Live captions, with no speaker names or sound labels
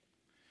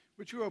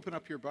Would you open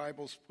up your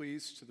Bibles,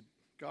 please, to the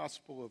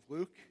Gospel of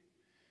Luke?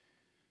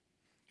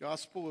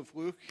 Gospel of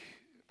Luke,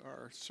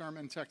 our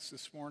sermon text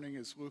this morning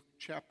is Luke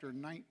chapter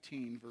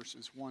 19,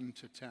 verses 1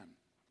 to 10.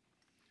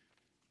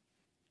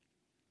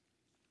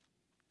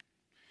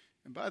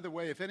 And by the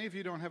way, if any of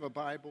you don't have a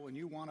Bible and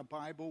you want a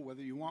Bible,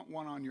 whether you want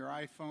one on your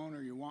iPhone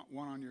or you want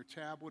one on your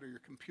tablet or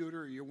your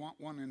computer or you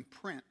want one in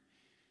print,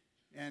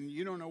 and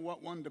you don't know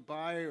what one to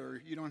buy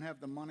or you don't have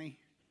the money,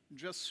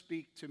 just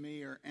speak to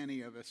me or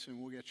any of us and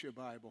we'll get you a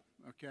Bible,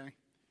 okay?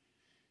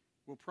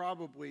 We'll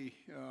probably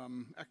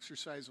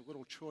exercise a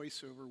little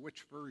choice over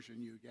which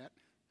version you get.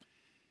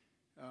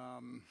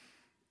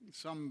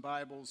 Some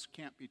Bibles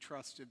can't be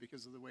trusted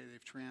because of the way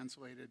they've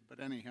translated,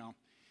 but anyhow,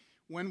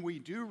 when we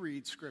do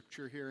read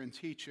Scripture here and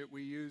teach it,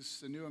 we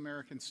use the New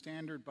American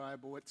Standard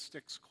Bible. It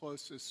sticks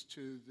closest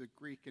to the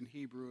Greek and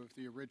Hebrew of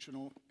the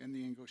original in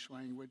the English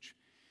language.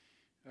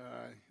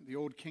 The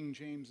Old King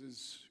James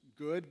is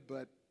good,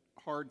 but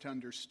hard to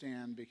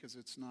understand because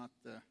it's not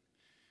the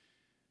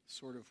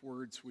sort of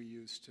words we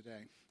use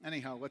today.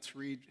 Anyhow, let's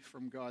read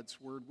from God's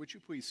Word. Would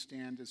you please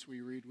stand as we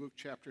read Luke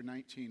chapter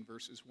 19,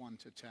 verses 1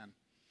 to 10.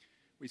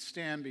 We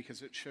stand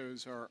because it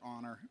shows our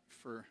honor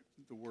for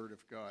the Word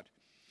of God.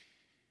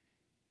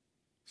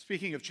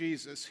 Speaking of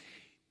Jesus,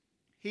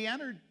 he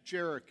entered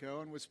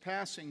Jericho and was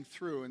passing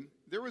through, and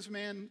there was a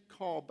man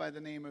called by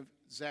the name of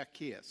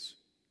Zacchaeus.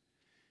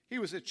 He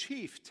was a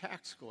chief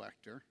tax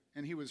collector,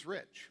 and he was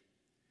rich.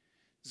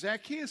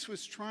 Zacchaeus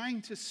was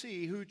trying to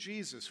see who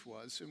Jesus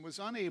was and was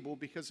unable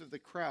because of the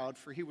crowd,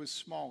 for he was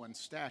small in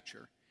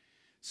stature.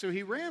 So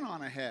he ran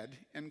on ahead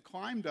and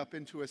climbed up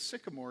into a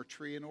sycamore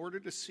tree in order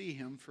to see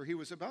him, for he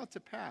was about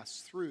to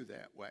pass through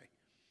that way.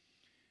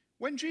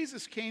 When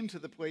Jesus came to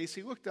the place,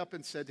 he looked up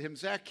and said to him,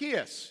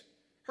 "Zacchaeus,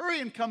 hurry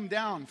and come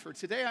down, for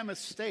today I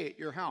must stay at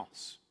your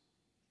house."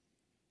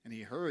 And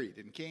he hurried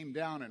and came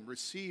down and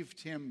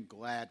received him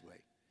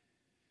gladly.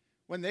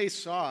 When they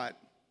saw it,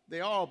 they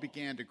all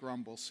began to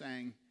grumble,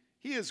 saying,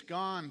 "He is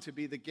gone to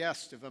be the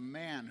guest of a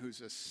man who's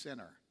a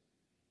sinner."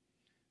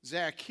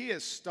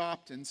 Zacchaeus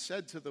stopped and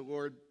said to the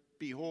Lord,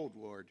 "Behold,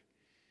 Lord,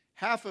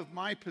 half of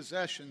my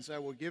possessions I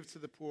will give to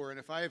the poor, and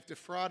if I have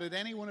defrauded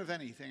anyone of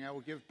anything, I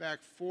will give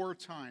back 4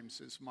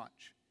 times as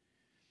much."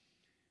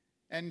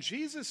 And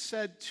Jesus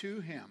said to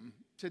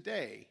him,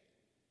 "Today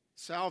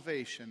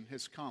salvation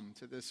has come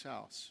to this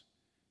house,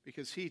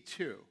 because he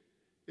too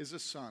is a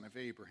son of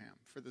Abraham.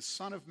 For the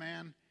Son of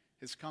Man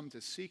has come to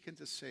seek and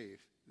to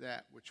save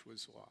that which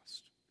was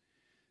lost."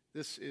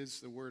 This is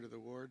the word of the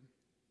Lord.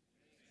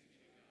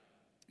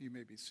 You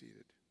may be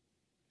seated.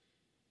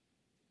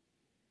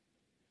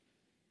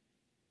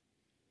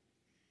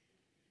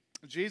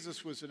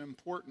 Jesus was an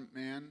important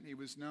man. He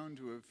was known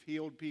to have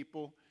healed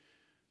people,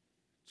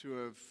 to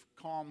have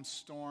calmed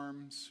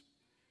storms.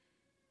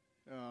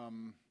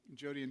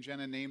 Jody and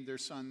Jenna named their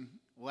son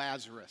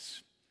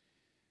Lazarus.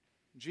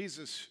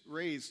 Jesus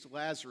raised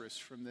Lazarus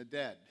from the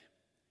dead.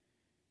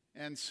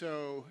 And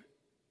so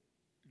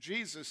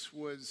Jesus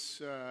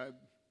was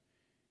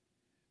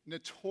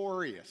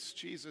notorious.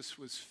 Jesus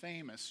was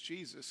famous.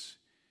 Jesus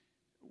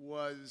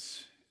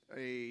was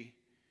a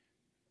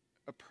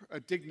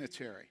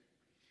dignitary.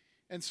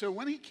 And so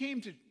when he came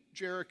to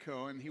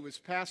Jericho and he was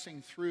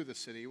passing through the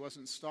city, he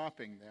wasn't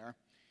stopping there,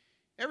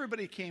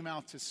 everybody came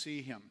out to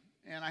see him.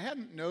 And I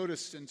hadn't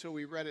noticed until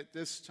we read it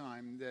this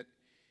time that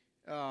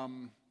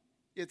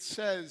it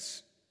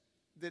says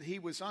that he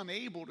was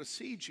unable to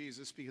see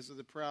Jesus because of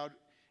the crowd,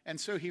 and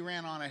so he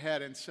ran on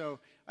ahead. And so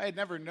I had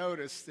never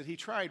noticed that he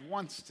tried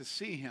once to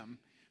see him,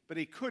 but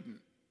he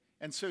couldn't.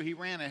 And so he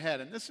ran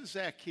ahead. And this is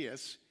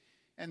Zacchaeus.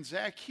 And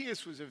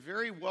Zacchaeus was a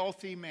very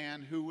wealthy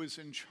man who was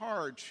in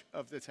charge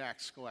of the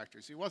tax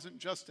collectors. He wasn't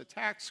just a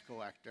tax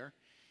collector,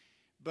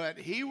 but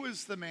he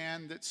was the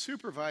man that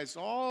supervised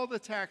all the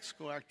tax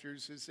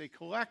collectors as they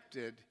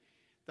collected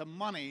the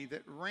money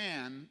that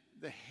ran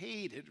the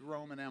hated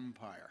Roman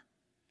Empire.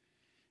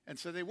 And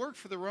so they worked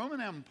for the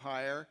Roman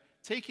Empire,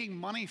 taking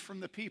money from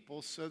the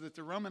people so that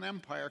the Roman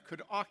Empire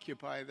could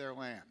occupy their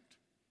land.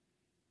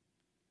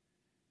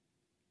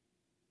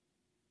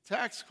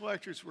 Tax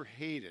collectors were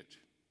hated.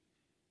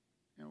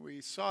 And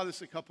we saw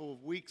this a couple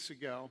of weeks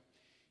ago.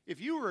 If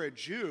you were a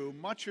Jew,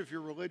 much of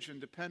your religion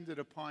depended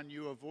upon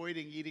you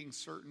avoiding eating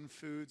certain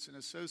foods and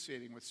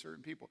associating with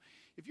certain people.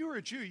 If you were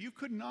a Jew, you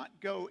could not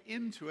go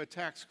into a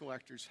tax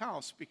collector's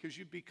house because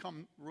you'd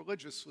become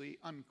religiously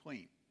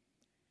unclean.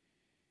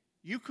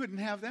 You couldn't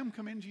have them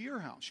come into your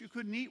house. You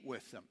couldn't eat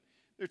with them.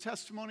 Their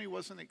testimony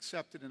wasn't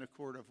accepted in a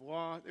court of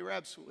law. They were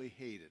absolutely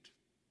hated.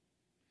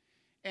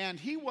 And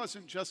he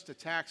wasn't just a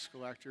tax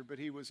collector, but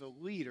he was a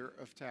leader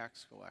of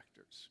tax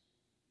collectors.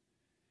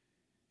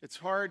 It's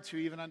hard to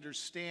even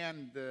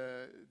understand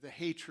the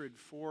hatred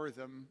for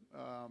them.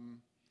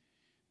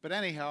 But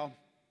anyhow,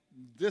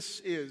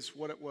 this is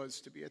what it was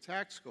to be a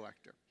tax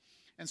collector.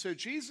 And so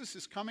Jesus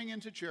is coming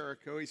into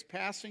Jericho. He's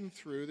passing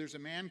through. There's a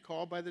man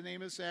called by the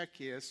name of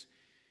Zacchaeus.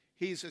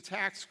 He's a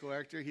tax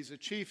collector. He's a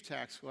chief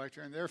tax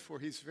collector, and therefore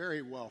he's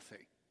very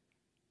wealthy.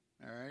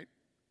 All right?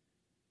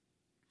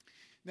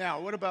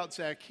 Now, what about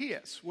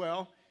Zacchaeus?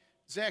 Well,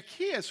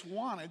 Zacchaeus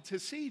wanted to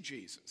see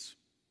Jesus.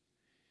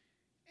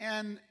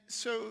 And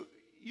so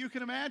you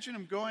can imagine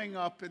him going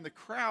up, and the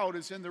crowd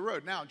is in the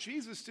road. Now,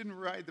 Jesus didn't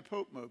ride the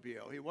Pope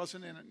Mobile. He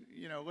wasn't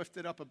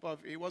lifted up above.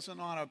 He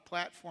wasn't on a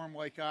platform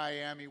like I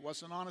am. He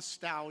wasn't on a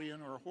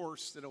stallion or a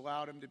horse that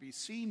allowed him to be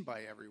seen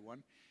by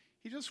everyone.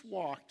 He just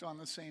walked on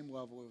the same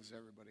level as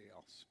everybody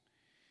else.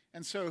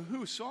 And so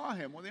who saw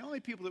him? Well, the only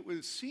people that would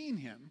have seen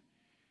him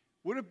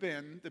would have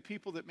been the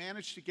people that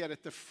managed to get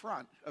at the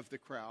front of the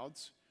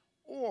crowds,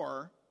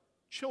 or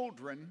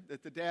children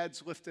that the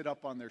dads lifted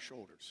up on their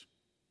shoulders.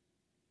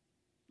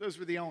 Those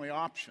were the only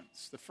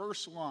options. The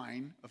first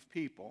line of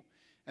people,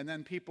 and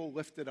then people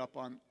lifted up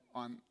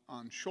on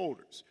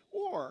shoulders.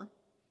 Or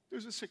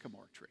there's a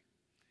sycamore tree.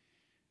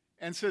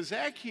 And so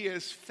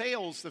Zacchaeus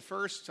fails the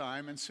first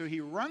time, and so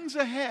he runs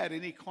ahead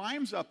and he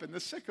climbs up in the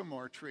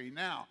sycamore tree.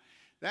 Now,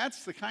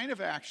 that's the kind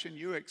of action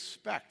you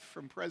expect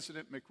from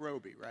President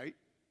McRoby, right?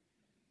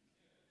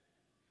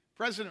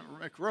 President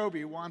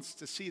McRoby wants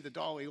to see the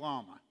Dalai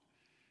Lama.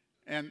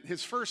 And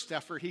his first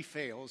effort, he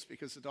fails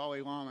because the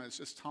Dalai Lama is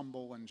just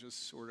humble and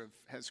just sort of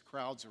has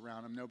crowds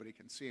around him. Nobody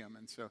can see him.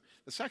 And so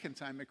the second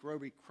time,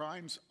 McRoby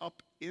climbs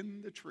up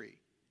in the tree.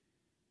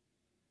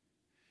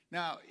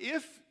 Now,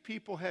 if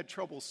people had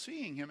trouble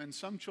seeing him and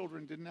some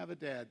children didn't have a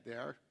dad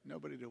there,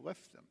 nobody to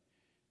lift them,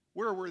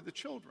 where were the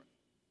children?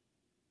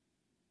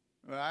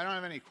 Well, I don't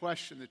have any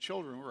question the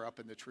children were up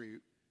in the tree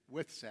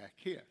with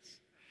Zacchaeus.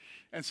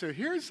 And so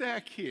here's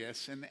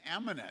Zacchaeus, an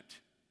eminent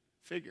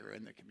figure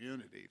in the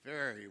community,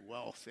 very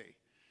wealthy,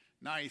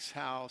 nice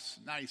house,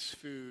 nice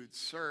food,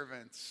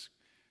 servants,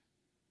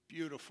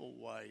 beautiful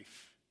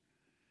wife.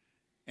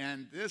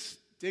 And this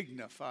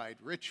dignified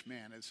rich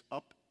man is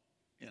up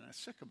in a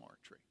sycamore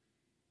tree.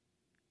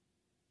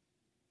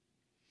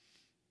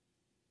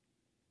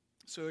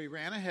 So he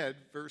ran ahead,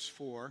 verse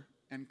 4,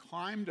 and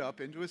climbed up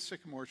into a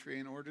sycamore tree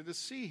in order to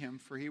see him,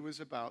 for he was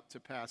about to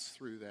pass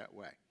through that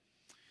way.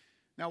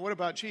 Now, what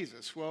about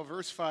Jesus? Well,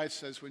 verse 5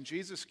 says, when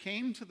Jesus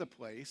came to the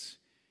place,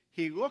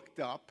 he looked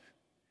up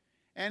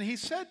and he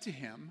said to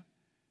him,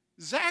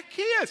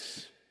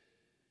 Zacchaeus,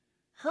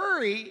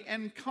 hurry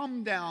and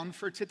come down,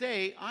 for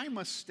today I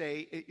must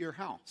stay at your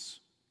house.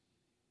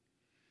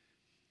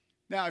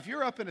 Now, if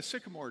you're up in a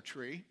sycamore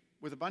tree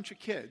with a bunch of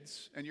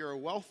kids and you're a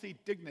wealthy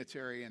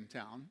dignitary in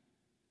town,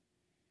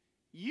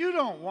 you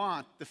don't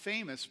want the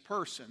famous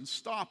person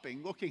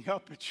stopping, looking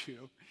up at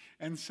you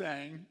and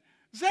saying,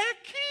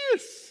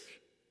 Zacchaeus!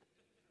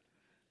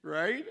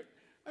 Right?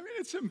 I mean,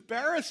 it's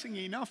embarrassing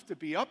enough to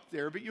be up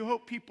there, but you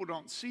hope people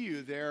don't see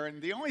you there.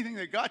 And the only thing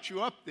that got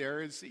you up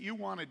there is that you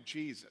wanted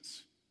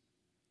Jesus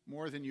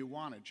more than you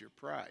wanted your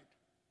pride.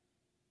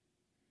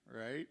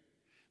 Right?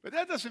 But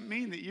that doesn't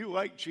mean that you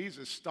like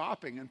Jesus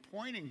stopping and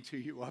pointing to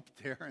you up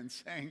there and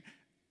saying,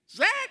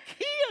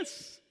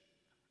 Zacchaeus!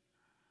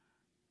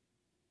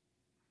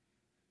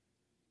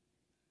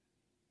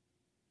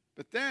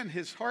 But then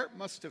his heart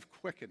must have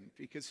quickened,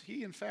 because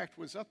he, in fact,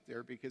 was up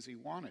there because he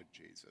wanted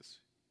Jesus.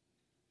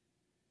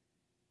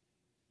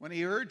 When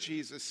he heard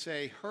Jesus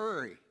say,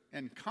 hurry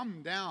and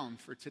come down,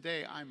 for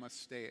today I must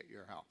stay at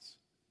your house.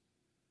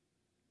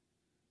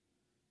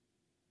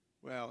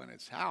 Well, in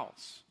his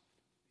house,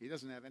 he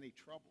doesn't have any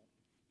trouble.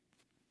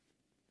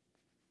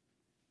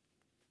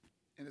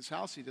 In his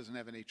house, he doesn't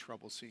have any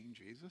trouble seeing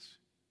Jesus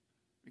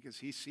because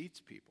he seats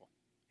people.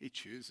 He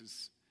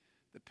chooses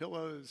the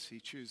pillows, he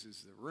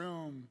chooses the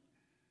room.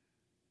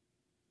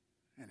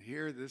 And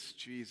here this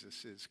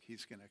Jesus is,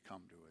 he's going to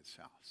come to his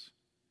house.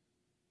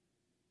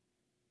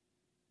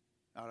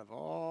 Out of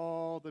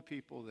all the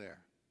people there,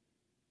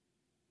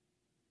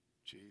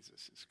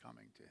 Jesus is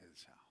coming to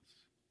his house.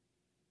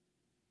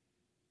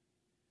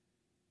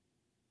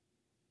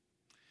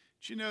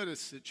 Did you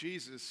notice that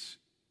Jesus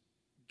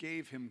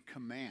gave him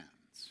commands?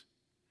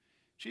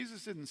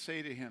 Jesus didn't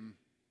say to him,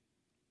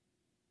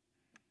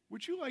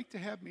 would you like to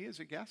have me as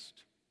a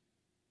guest?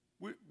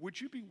 Would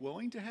you be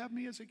willing to have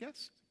me as a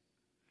guest?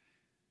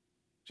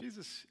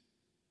 Jesus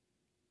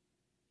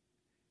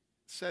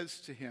says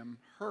to him,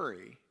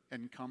 hurry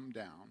and come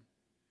down,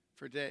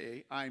 for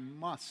today I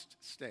must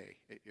stay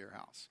at your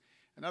house.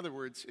 In other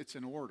words, it's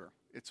in order.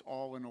 It's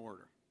all in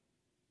order.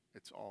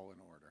 It's all in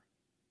order.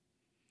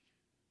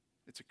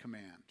 It's a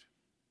command.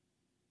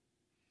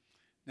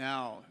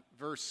 Now,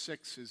 verse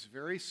 6 is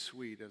very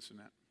sweet, isn't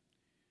it?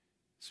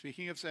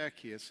 Speaking of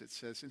Zacchaeus, it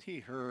says, and he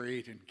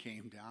hurried and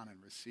came down and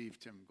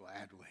received him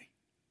gladly.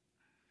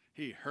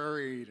 He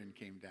hurried and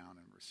came down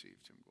and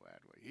received him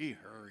gladly. He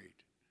hurried.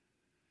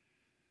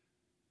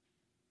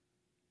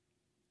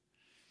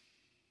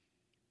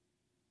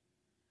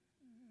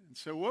 And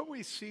so what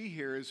we see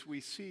here is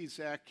we see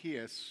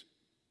Zacchaeus.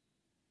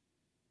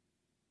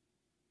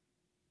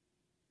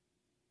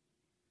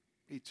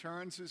 He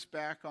turns his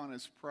back on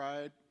his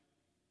pride.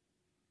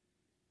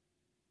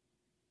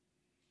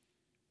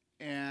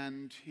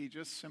 And he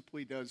just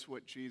simply does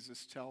what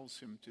Jesus tells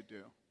him to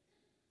do.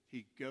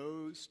 He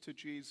goes to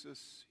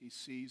Jesus. He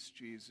sees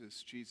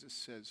Jesus. Jesus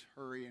says,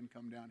 hurry and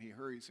come down. He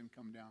hurries and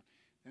comes down.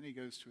 Then he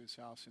goes to his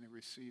house and he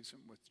receives him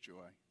with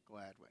joy,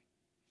 gladly.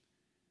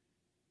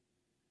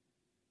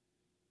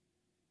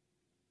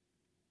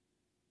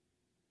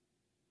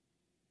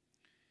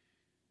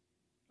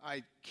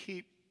 I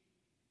keep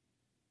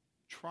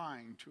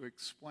trying to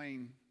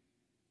explain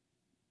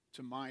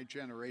to my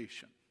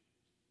generation,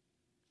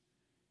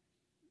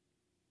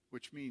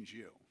 which means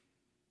you.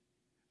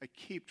 I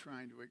keep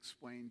trying to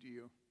explain to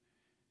you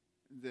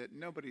that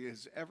nobody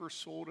has ever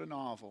sold a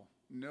novel,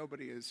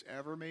 nobody has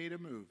ever made a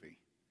movie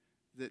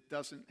that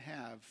doesn't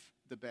have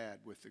the bad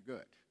with the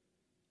good.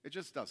 It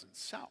just doesn't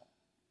sell.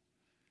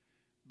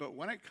 But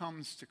when it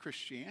comes to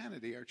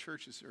Christianity, our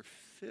churches are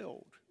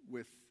filled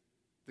with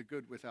the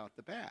good without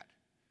the bad.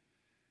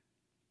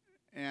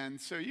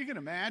 And so you can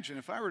imagine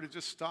if I were to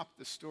just stop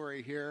the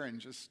story here and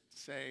just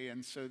say,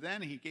 and so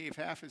then he gave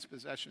half his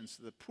possessions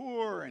to the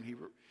poor, and he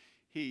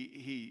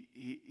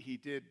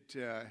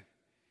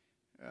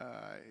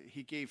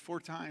gave 4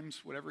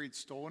 times whatever he'd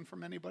stolen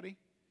from anybody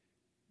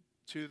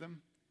to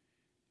them.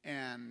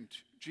 And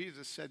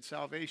Jesus said,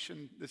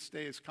 salvation this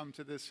day has come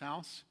to this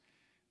house.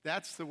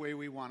 That's the way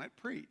we want it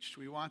preached.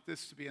 We want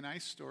this to be a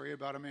nice story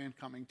about a man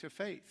coming to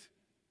faith.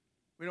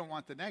 We don't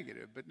want the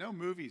negative, but no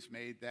movie's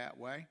made that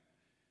way.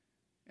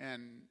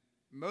 And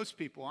most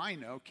people I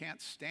know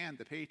can't stand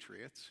the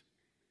Patriots.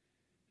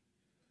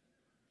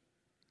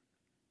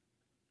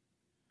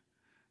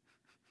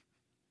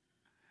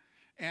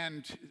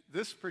 And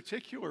this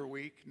particular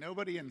week,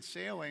 nobody in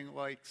sailing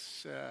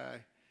likes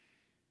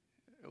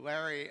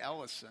Larry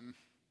Ellison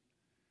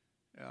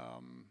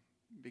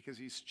because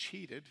he's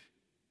cheated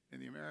in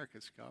the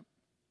America's Cup.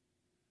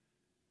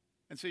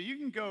 And so you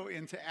can go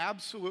into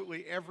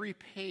absolutely every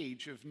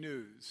page of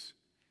news,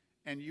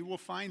 and you will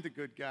find the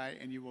good guy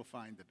and you will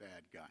find the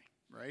bad guy,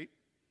 right?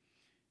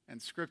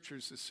 And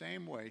Scripture's the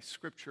same way.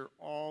 Scripture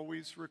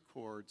always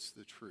records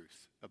the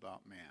truth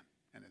about man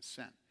and his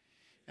sin.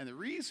 And the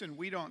reason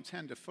we don't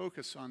tend to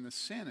focus on the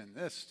sin in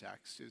this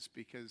text is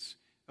because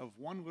of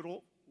one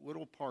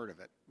little part of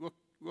it.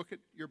 Look at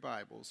your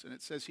Bibles, and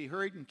it says, he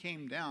hurried and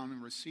came down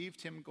and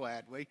received him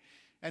gladly.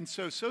 And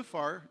so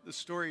far, the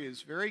story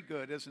is very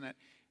good, isn't it?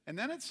 And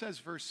then it says,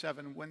 verse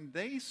 7, when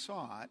they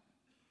saw it,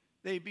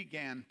 they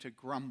began to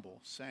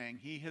grumble, saying,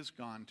 he has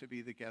gone to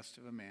be the guest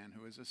of a man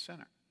who is a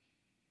sinner.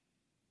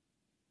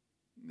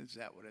 Is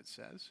that what it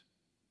says?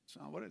 It's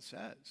not what it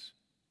says.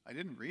 I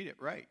didn't read it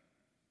right.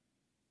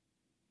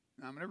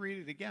 Now I'm going to read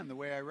it again the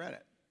way I read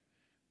it.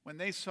 When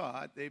they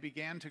saw it, they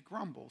began to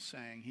grumble,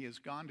 saying, he has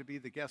gone to be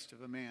the guest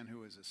of a man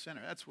who is a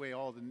sinner. That's the way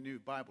all the new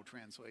Bible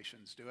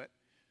translations do it.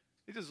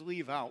 They just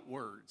leave out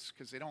words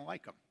because they don't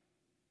like them.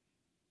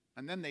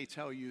 And then they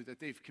tell you that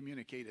they've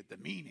communicated the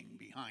meaning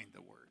behind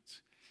the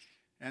words.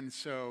 And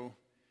so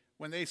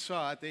when they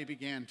saw it, they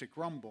began to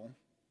grumble.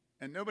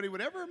 And nobody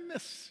would ever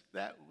miss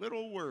that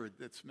little word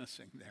that's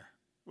missing there,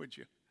 would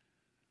you?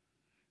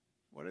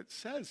 What it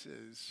says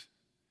is,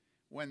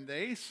 when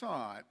they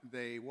saw it,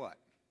 they what?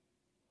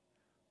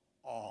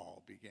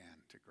 All began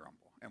to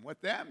grumble. And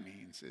what that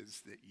means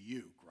is that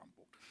you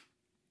grumbled.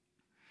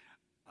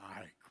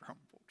 I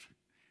grumbled.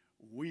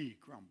 We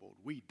grumbled.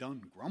 We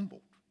done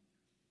grumbled.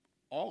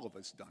 All of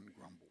us done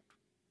grumbled.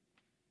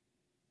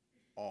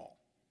 All.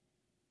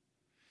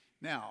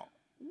 Now,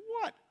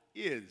 what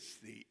is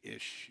the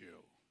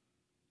issue?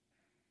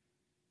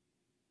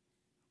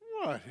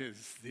 What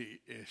is the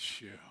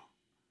issue?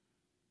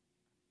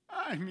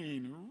 I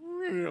mean,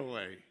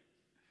 really?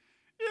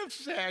 If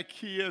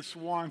Zacchaeus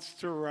wants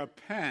to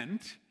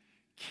repent,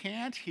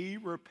 can't he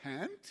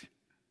repent?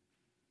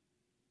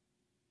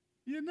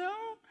 You know,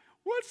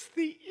 what's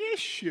the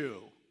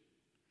issue?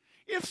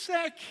 If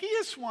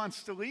Zacchaeus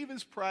wants to leave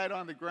his pride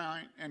on the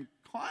ground and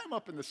climb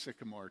up in the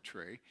sycamore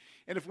tree,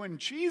 and if when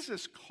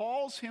Jesus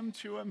calls him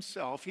to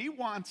himself, he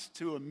wants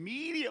to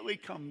immediately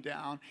come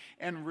down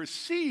and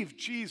receive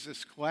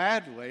Jesus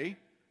gladly,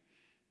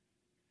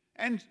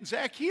 and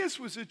Zacchaeus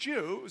was a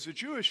Jew, it was a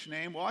Jewish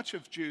name, lots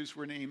of Jews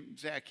were named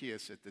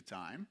Zacchaeus at the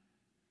time,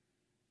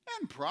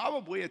 and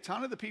probably a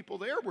ton of the people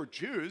there were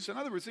Jews. In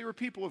other words, they were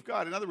people of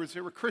God. In other words,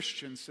 they were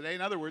Christians today.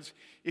 In other words,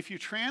 if you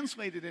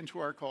translate it into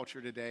our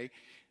culture today,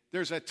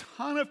 there's a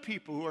ton of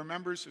people who are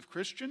members of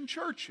Christian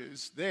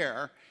churches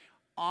there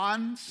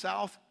on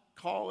South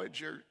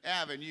College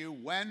Avenue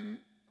when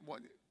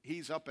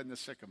he's up in the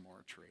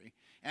sycamore tree.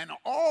 And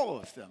all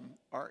of them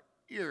are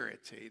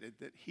irritated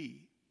that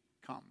he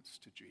comes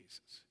to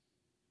Jesus.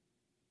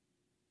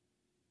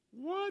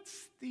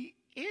 What's the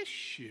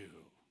issue?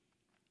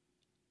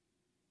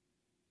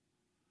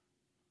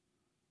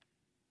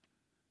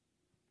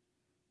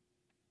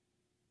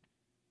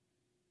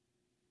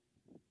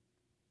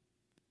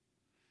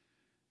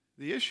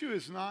 The issue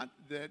is not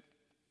that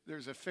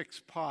there's a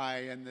fixed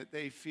pie and that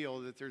they feel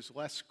that there's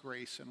less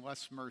grace and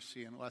less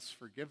mercy and less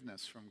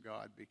forgiveness from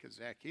God because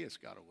Zacchaeus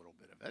got a little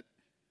bit of it.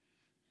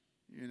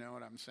 You know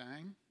what I'm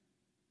saying?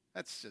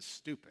 That's just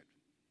stupid.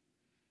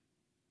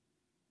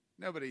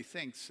 Nobody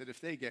thinks that if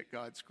they get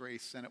God's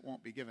grace, then it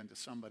won't be given to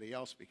somebody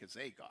else because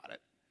they got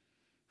it.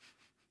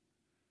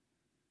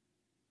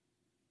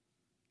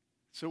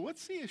 So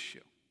what's the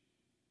issue?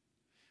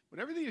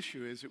 Whatever the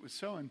issue is, it was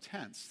so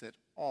intense that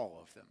all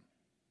of them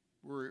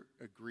were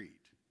agreed.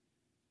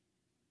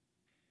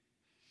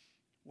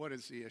 What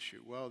is the issue?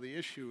 Well, the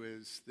issue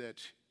is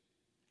that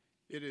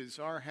It is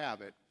our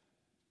habit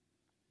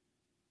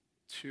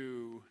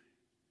to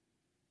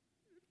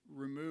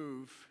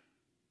remove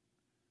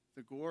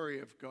the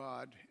glory of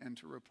God and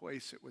to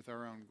replace it with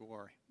our own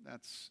glory.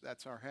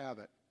 That's our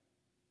habit.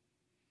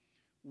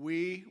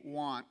 We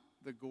want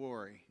the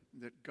glory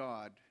that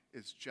God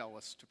is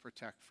jealous to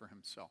protect for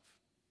himself.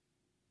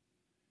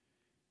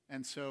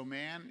 And so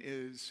man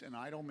is an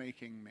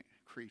idol-making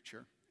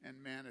creature,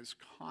 and man is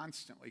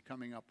constantly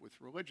coming up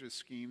with religious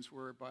schemes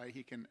whereby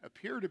he can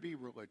appear to be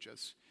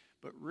religious,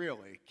 but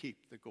really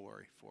keep the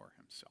glory for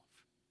himself.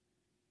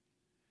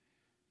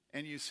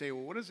 And you say,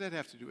 well, what does that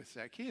have to do with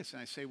Zacchaeus?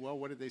 And I say, well,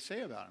 what did they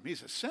say about him?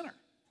 He's a sinner.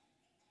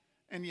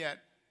 And yet,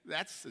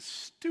 that's the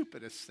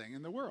stupidest thing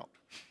in the world.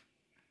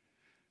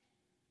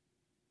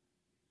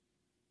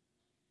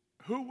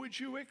 Who would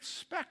you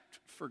expect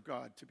for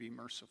God to be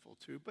merciful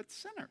to but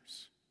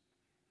sinners?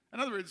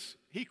 In other words,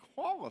 he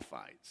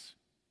qualifies,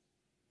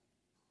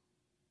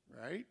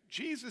 right?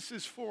 Jesus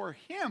is for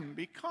him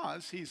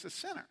because he's a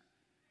sinner.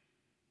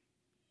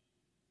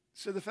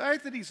 So the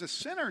fact that he's a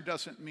sinner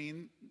doesn't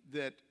mean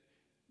that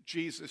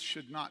Jesus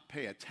should not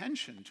pay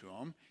attention to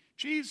him.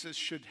 Jesus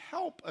should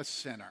help a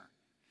sinner.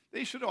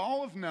 They should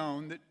all have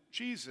known that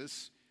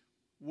Jesus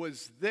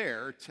was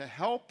there to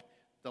help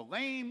the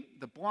lame,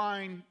 the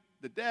blind,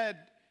 the dead,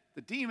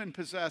 the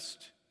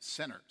demon-possessed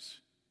sinners.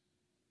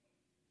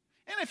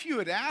 And if you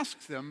had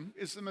asked them,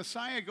 is the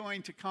Messiah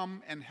going to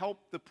come and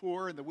help the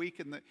poor and the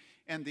weak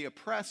and the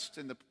oppressed,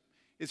 and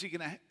is he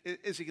going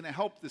to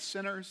help the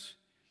sinners?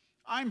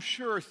 I'm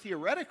sure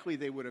theoretically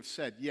they would have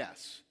said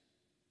yes.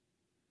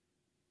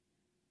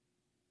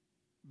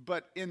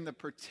 But in the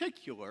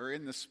particular,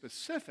 in the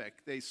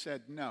specific, they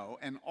said no,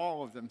 and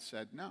all of them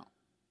said no.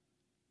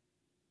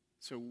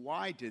 So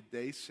why did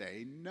they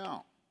say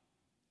no?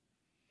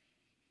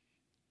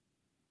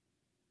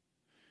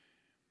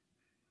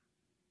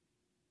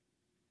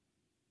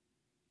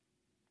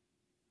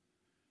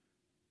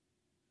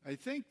 I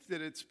think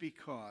that it's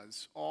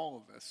because all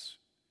of us,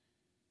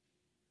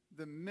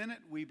 the minute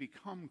we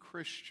become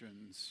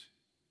Christians,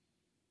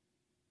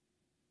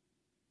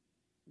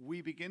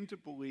 we begin to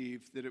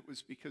believe that it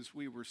was because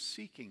we were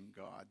seeking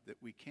God that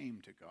we came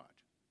to God.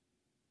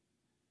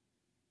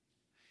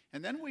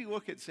 And then we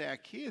look at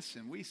Zacchaeus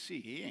and we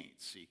see he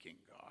ain't seeking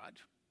God.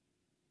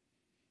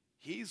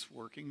 He's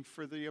working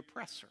for the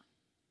oppressor.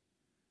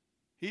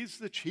 He's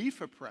the chief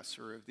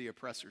oppressor of the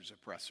oppressor's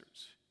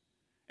oppressors.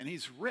 And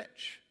he's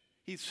rich.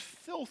 He's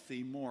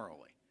filthy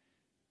morally.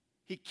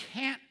 He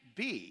can't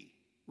be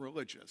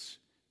religious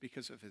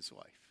because of his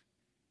life.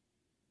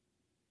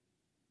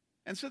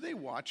 And so they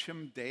watch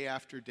him day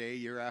after day,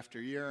 year after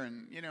year,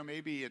 and,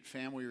 maybe at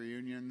family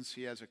reunions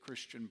he has a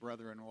Christian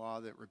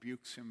brother-in-law that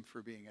rebukes him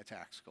for being a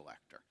tax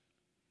collector.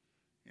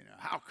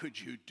 How could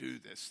you do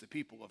this? The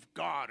people of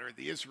God, or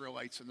the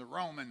Israelites and the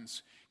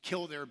Romans,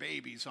 kill their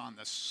babies on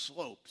the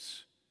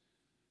slopes.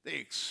 They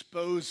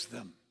expose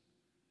them.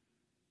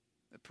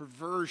 The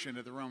perversion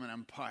of the Roman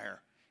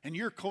Empire. And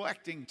you're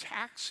collecting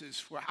taxes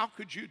for, how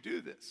could you do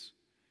this?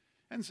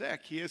 And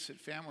Zacchaeus at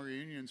family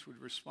reunions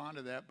would respond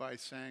to that by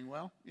saying,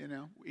 well,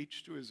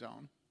 each to his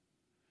own.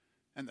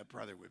 And the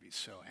brother would be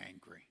so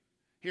angry.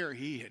 Here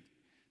he had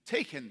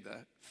taken the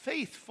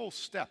faithful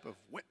step of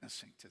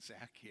witnessing to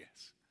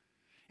Zacchaeus.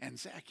 And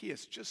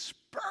Zacchaeus just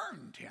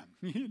spurned him,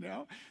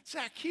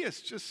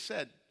 Zacchaeus just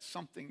said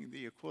something,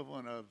 the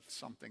equivalent of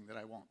something that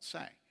I won't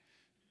say.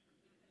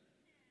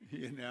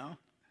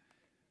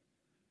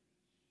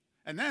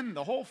 And then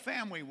the whole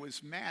family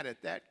was mad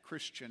at that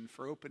Christian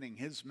for opening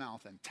his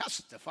mouth and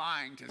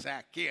testifying to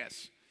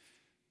Zacchaeus.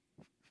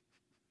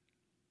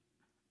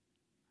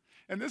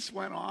 And this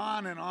went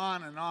on and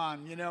on and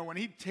on. When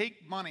he'd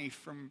take money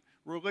from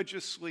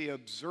religiously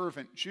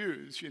observant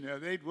Jews,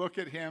 they'd look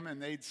at him and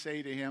they'd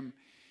say to him,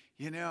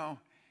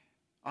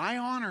 I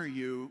honor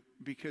you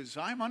because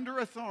I'm under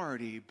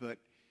authority, but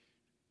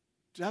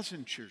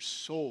doesn't your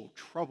soul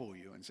trouble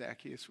you? And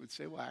Zacchaeus would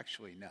say, well,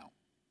 actually, no.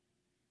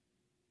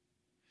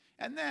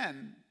 And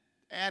then,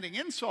 adding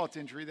insult to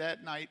injury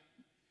that night,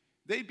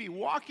 they'd be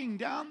walking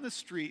down the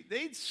street.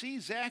 They'd see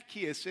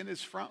Zacchaeus in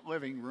his front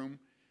living room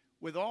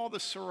with all the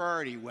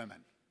sorority women,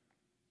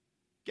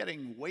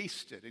 getting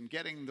wasted and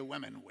getting the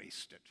women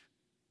wasted.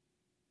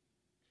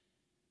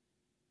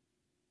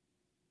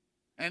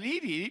 And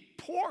he'd eat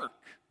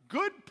pork,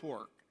 good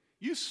pork.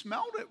 You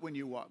smelled it when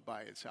you walked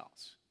by his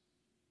house,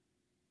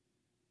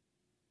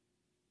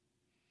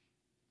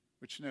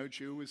 which no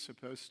Jew was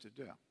supposed to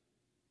do.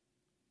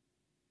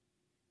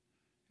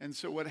 And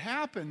so what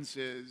happens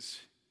is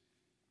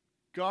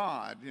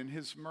God, in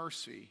his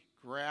mercy,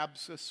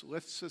 grabs us,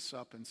 lifts us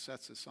up, and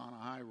sets us on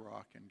a high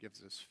rock and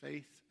gives us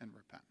faith and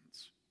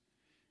repentance.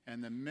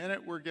 And the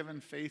minute we're given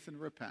faith and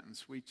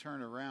repentance, we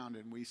turn around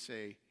and we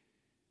say,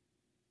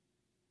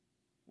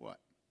 what?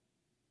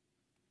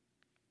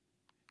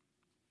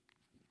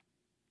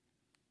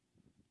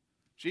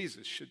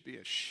 Jesus should be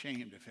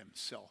ashamed of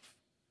himself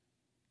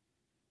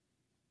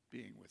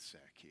being with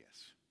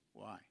Zacchaeus.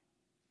 Why?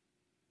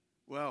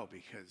 Well,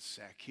 because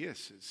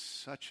Zacchaeus is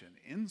such an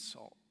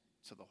insult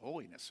to the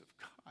holiness of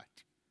God.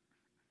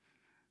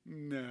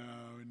 No,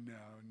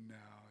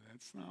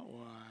 that's not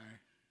why.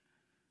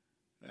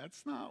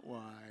 That's not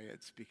why.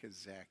 It's because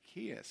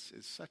Zacchaeus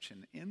is such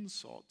an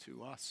insult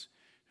to us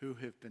who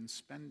have been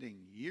spending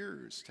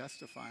years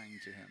testifying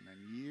to him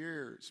and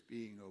years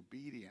being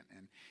obedient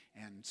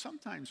and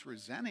sometimes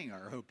resenting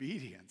our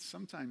obedience,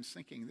 sometimes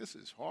thinking this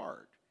is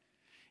hard.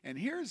 And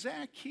here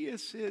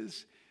Zacchaeus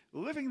is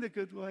living the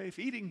good life,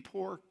 eating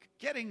pork,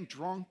 getting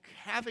drunk,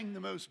 having the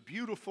most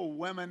beautiful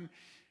women,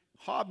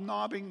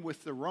 hobnobbing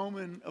with the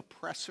Roman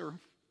oppressor.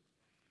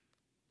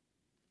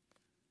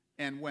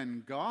 And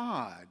when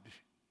God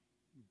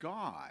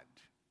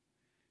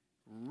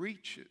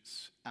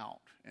reaches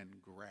out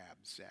and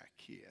grabs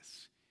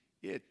Zacchaeus,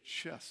 it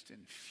just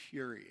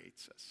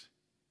infuriates us,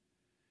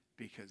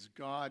 because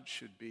God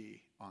should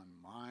be on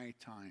my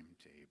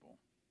timetable,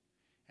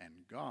 and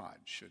God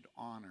should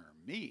honor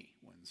me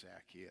when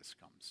Zacchaeus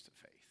comes to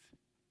faith.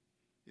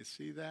 You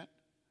see that?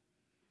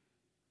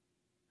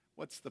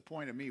 What's the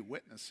point of me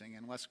witnessing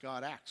unless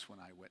God acts when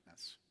I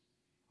witness?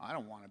 I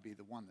don't want to be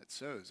the one that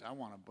sows. I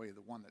want to be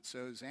the one that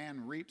sows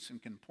and reaps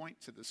and can point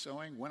to the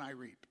sowing when I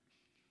reap.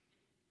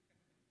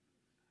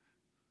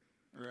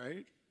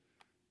 Right?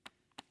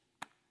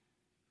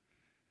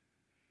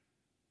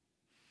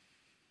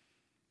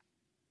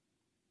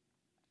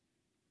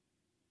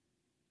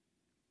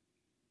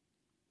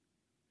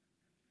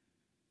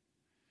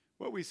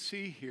 What we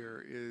see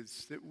here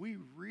is that we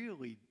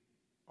really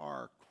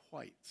are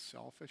quite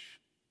selfish,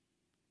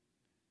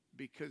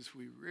 because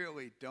we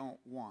really don't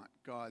want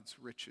God's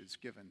riches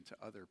given to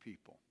other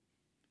people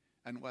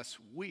unless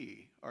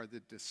we are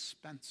the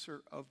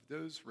dispenser of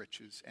those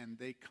riches and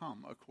they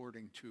come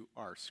according to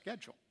our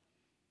schedule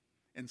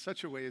in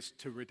such a way as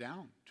to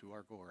redound to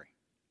our glory.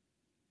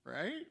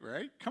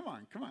 Right? Come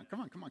on.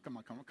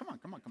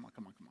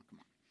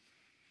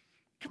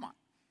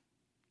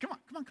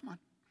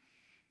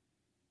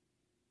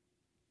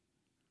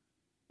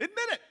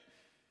 Admit it.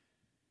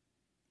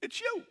 It's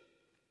you.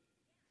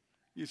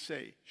 You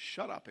say,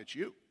 shut up, it's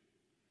you.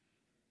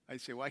 I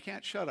say, well, I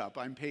can't shut up.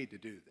 I'm paid to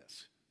do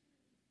this.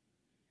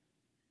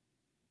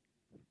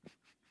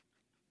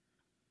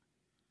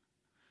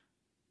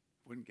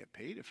 Wouldn't get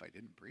paid if I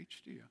didn't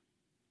preach to you.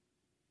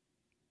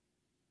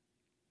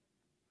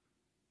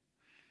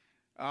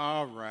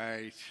 All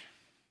right.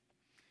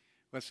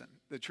 Listen,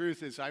 the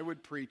truth is I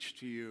would preach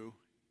to you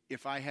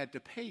if I had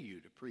to pay you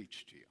to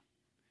preach to you.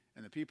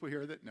 And the people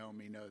here that know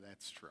me know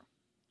that's true.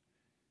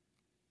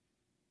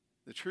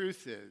 The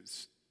truth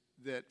is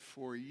that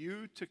for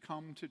you to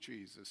come to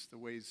Jesus the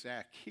way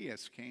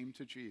Zacchaeus came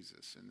to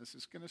Jesus, and this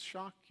is going to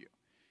shock you,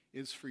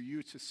 is for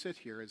you to sit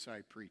here as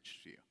I preach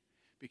to you.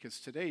 Because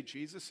today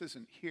Jesus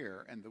isn't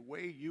here, and the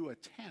way you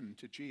attend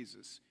to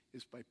Jesus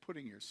is by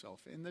putting yourself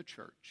in the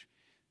church,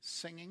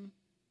 singing,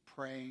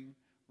 praying,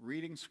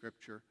 reading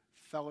scripture,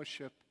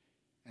 fellowship,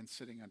 and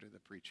sitting under the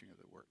preaching of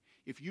the word.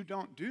 If you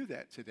don't do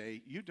that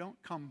today, you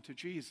don't come to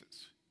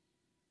Jesus.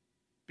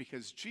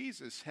 Because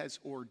Jesus has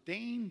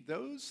ordained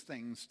those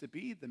things to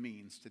be the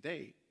means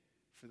today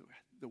for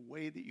the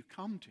way that you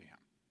come to him.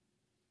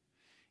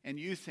 And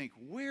you think,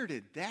 where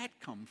did that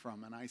come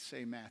from? And I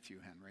say, Matthew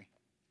Henry.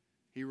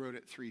 He wrote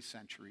it 4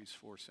 centuries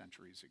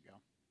ago.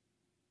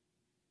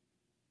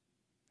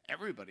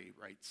 Everybody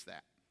writes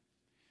that.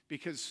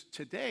 Because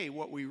today,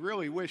 what we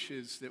really wish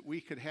is that we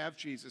could have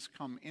Jesus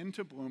come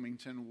into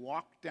Bloomington,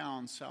 walk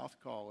down South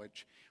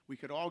College. We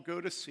could all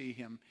go to see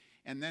him.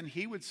 And then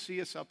he would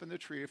see us up in the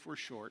tree if we're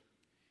short.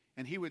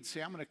 And he would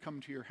say, I'm going to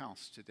come to your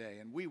house today.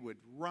 And we would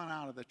run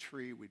out of the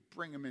tree. We'd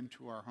bring him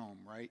into our home,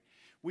 right?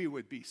 We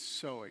would be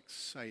so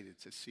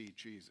excited to see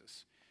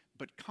Jesus.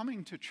 But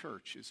coming to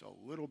church is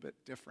a little bit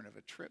different of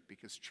a trip,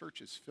 because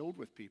church is filled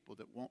with people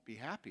that won't be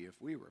happy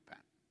if we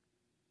repent.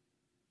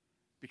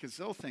 Because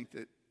they'll think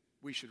that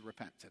we should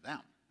repent to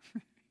them,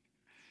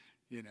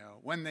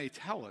 when they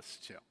tell us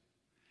to.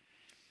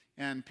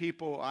 And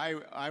people,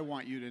 I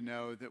want you to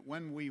know that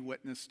when we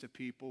witness to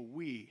people,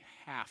 we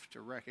have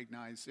to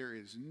recognize there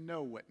is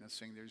no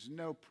witnessing, there's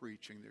no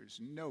preaching, there's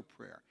no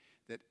prayer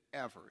that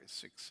ever is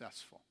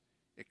successful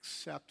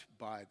except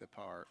by the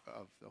power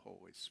of the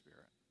Holy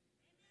Spirit.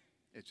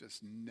 It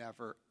just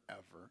never,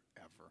 ever,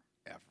 ever,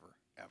 ever,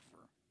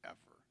 ever, ever,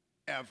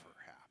 ever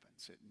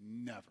happens. It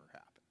never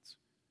happens.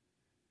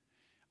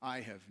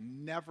 I have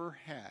never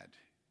had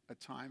a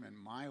time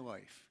in my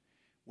life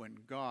when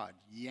God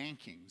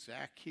yanking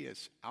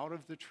Zacchaeus out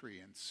of the tree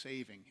and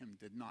saving him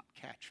did not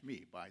catch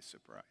me by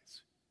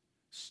surprise,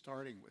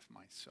 starting with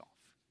myself.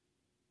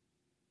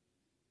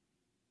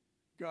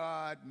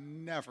 God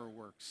never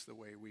works the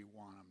way we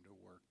want him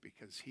to work,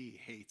 because he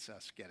hates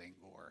us getting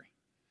glory.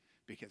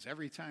 Because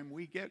every time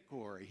we get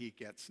glory, he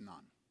gets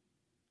none.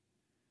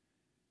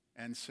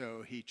 And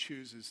so he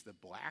chooses the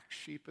black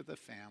sheep of the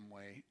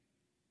family.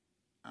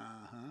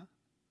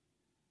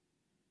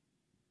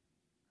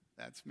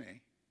 That's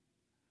me.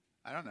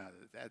 I don't know,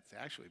 that's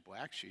actually,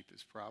 black sheep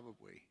is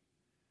probably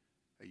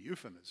a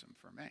euphemism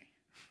for me.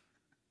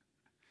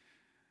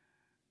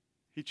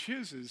 He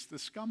chooses the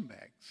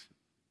scumbags.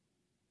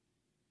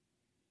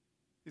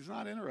 He's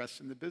not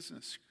interested in the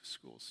business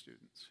school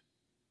students.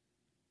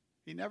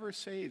 He never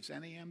saves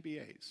any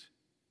MBAs.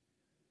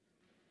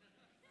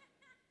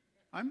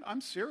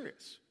 I'm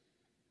serious.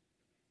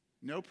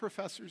 No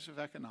professors of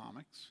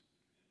economics,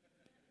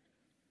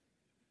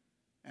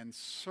 and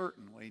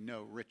certainly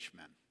no rich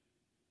men.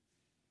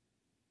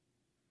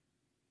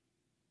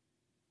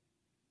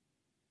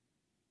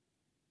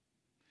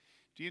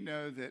 Do you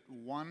know that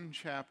one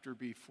chapter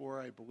before,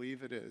 I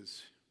believe it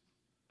is,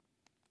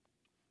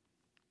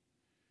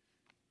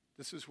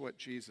 this is what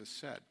Jesus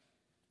said.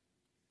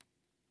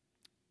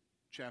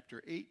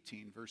 Chapter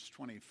 18, verse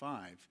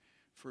 25,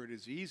 "For it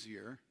is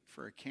easier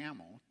for a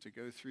camel to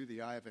go through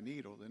the eye of a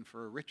needle than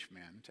for a rich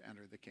man to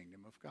enter the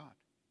kingdom of God."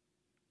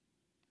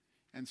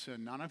 And so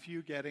none of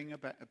you getting a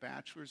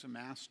bachelor's, a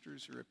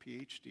master's, or a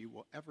PhD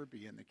will ever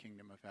be in the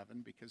kingdom of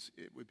heaven, because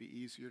it would be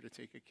easier to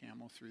take a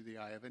camel through the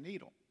eye of a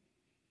needle.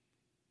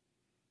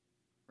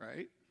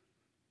 Right?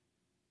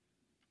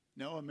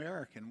 No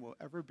American will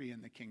ever be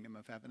in the kingdom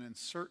of heaven, and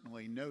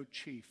certainly no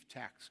chief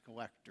tax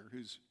collector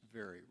who's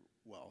very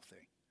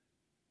wealthy.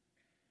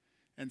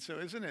 And so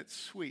isn't it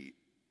sweet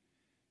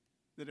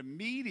that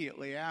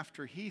immediately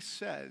after he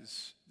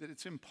says that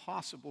it's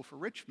impossible for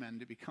rich men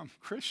to become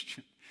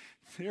Christian,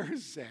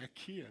 there's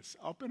Zacchaeus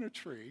up in a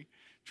tree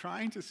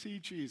trying to see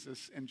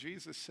Jesus, and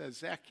Jesus says,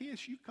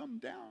 "Zacchaeus, you come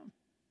down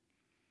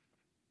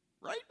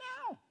right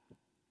now,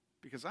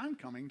 because I'm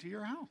coming to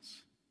your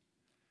house."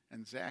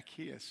 And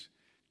Zacchaeus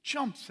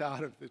jumps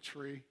out of the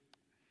tree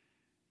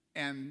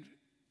and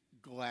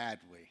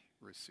gladly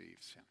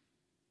receives him.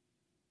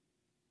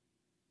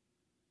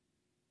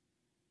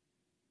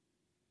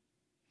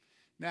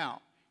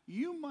 Now,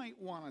 you might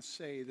want to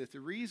say that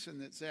the reason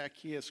that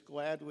Zacchaeus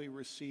gladly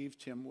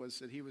received him was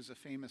that he was a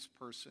famous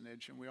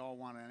personage, and we all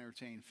want to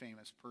entertain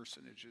famous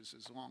personages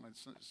as long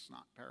as it's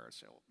not Paris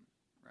Hilton,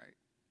 right?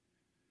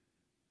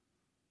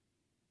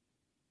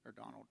 Or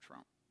Donald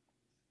Trump.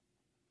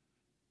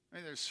 I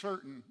mean, there's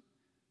certain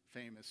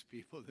famous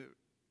people that,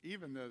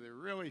 even though they're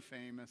really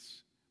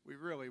famous, we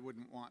really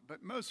wouldn't want.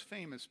 But most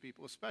famous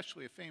people,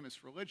 especially a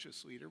famous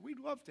religious leader, we'd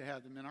love to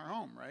have them in our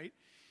home, right?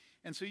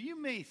 And so you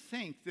may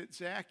think that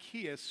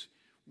Zacchaeus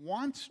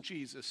wants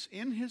Jesus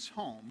in his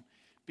home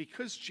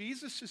because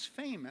Jesus is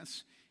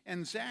famous,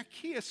 and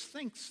Zacchaeus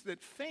thinks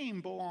that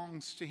fame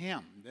belongs to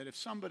him, that if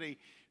somebody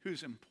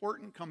who's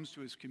important comes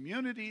to his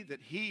community,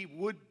 that he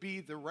would be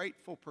the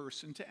rightful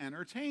person to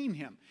entertain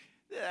him.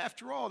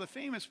 After all, the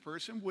famous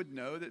person would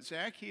know that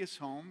Zacchaeus'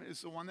 home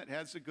is the one that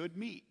has the good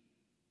meat,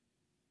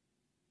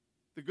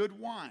 the good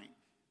wine,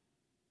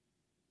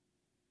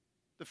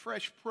 the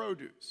fresh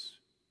produce,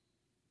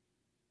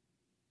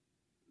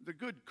 the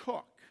good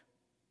cook,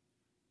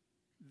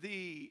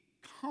 the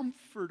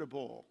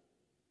comfortable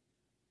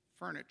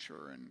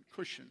furniture and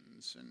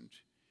cushions, and,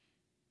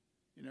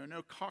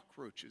 no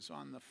cockroaches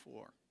on the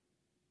floor.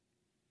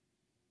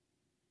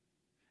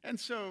 And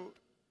so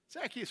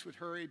Zacchaeus would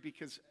hurry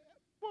because,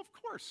 well, of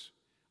course,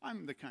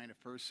 I'm the kind of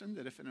person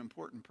that if an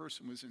important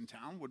person was in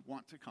town would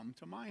want to come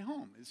to my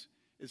home.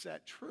 Is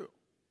that true?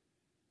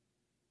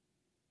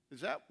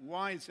 Is that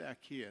why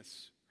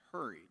Zacchaeus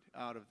hurried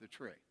out of the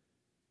tree?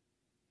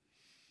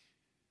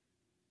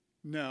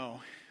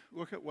 No.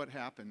 Look at what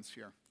happens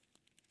here.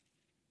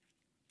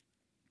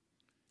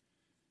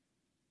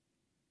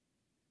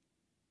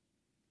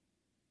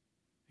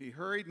 He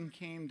hurried and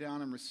came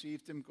down and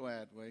received him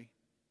gladly.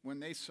 When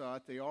they saw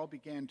it, they all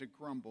began to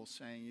grumble,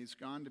 saying, "He's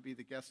gone to be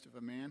the guest of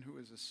a man who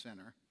is a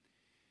sinner."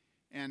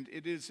 And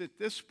it is at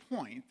this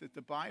point that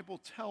the Bible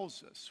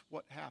tells us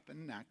what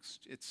happened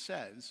next. It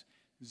says,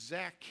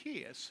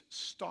 Zacchaeus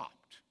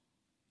stopped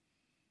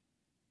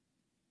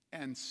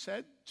and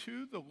said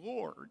to the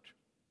Lord,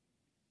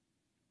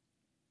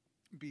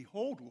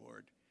 "Behold,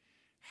 Lord,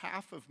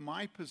 half of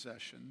my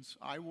possessions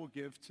I will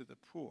give to the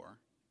poor,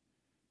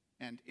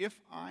 and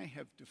if I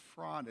have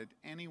defrauded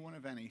anyone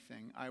of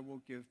anything, I will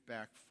give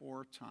back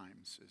 4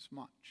 times as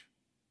much."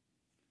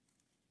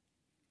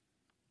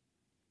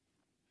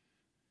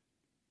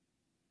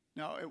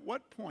 Now, at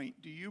what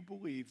point do you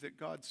believe that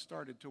God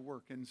started to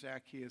work in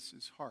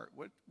Zacchaeus' heart?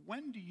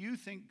 When do you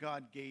think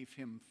God gave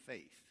him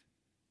faith?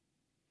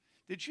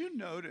 Did you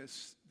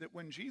notice that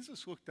when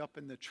Jesus looked up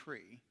in the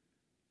tree,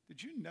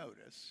 did you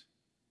notice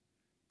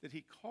that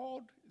he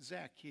called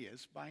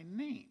Zacchaeus by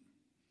name?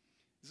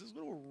 There's this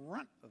little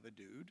runt of a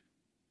dude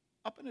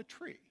up in a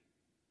tree.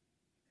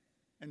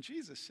 And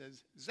Jesus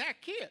says,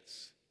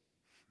 "Zacchaeus."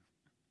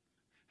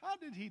 How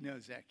did he know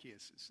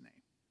Zacchaeus'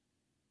 name?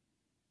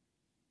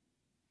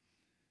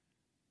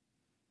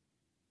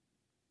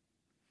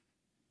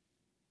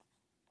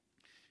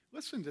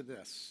 Listen to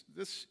this.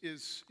 This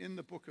is in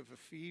the book of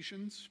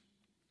Ephesians.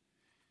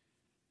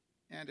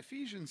 And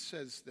Ephesians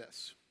says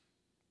this.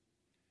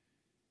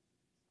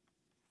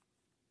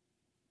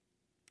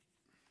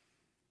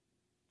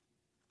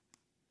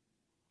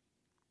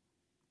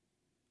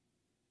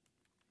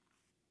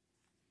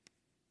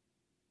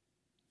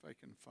 If I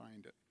can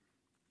find it.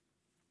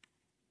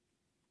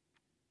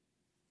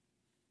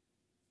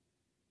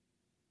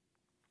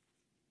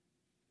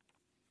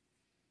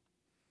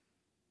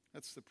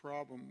 That's the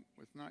problem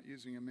with not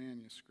using a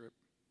manuscript.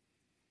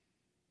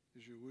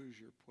 as you lose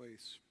your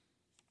place.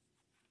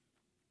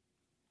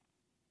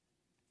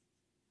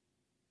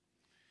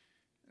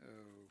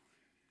 Oh,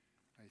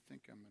 I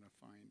think I'm going to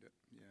find it.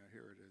 Yeah,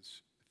 here it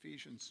is.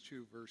 Ephesians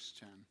 2, verse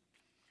 10.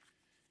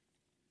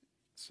 It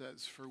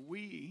says, "For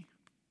we,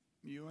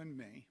 you and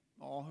me,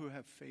 all who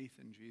have faith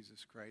in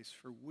Jesus Christ,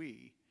 for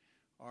we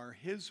are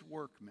his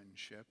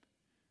workmanship,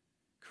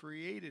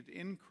 created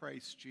in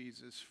Christ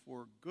Jesus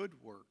for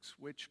good works,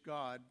 which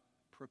God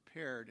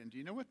prepared." And do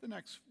you know what the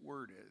next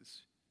word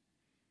is?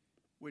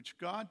 Which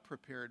God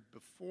prepared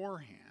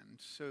beforehand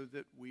so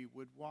that we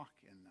would walk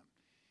in them.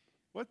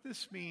 What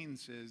this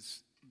means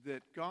is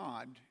that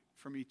God,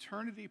 from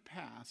eternity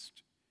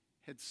past,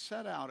 had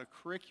set out a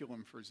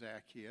curriculum for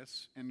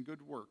Zacchaeus and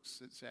good works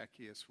that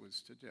Zacchaeus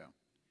was to do.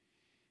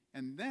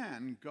 And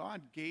then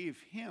God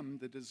gave him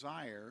the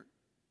desire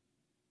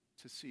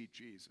to see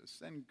Jesus.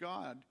 Then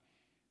God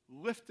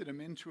lifted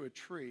him into a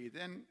tree.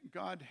 Then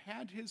God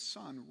had his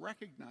son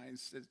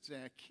recognize that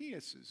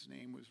Zacchaeus'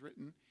 name was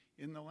written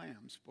in the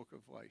Lamb's Book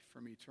of Life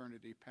from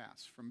eternity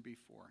past, from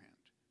beforehand.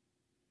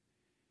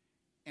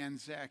 And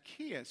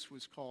Zacchaeus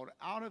was called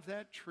out of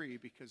that tree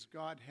because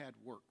God had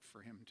work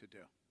for him to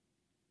do.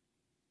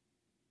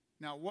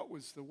 Now, what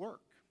was the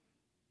work?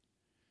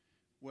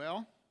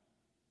 Well,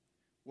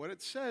 what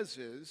it says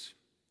is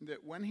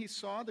that when he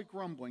saw the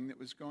grumbling that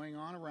was going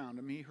on around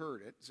him, he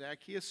heard it.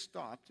 Zacchaeus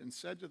stopped and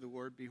said to the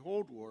Lord,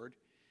 "Behold, Lord,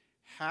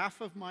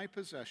 half of my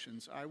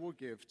possessions I will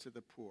give to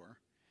the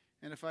poor,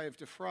 and if I have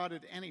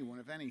defrauded anyone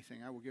of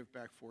anything, I will give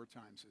back 4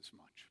 times as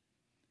much."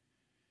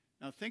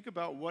 Now think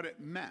about what it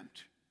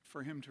meant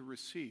for him to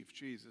receive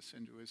Jesus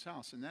into his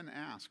house, and then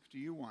ask, do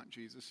you want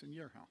Jesus in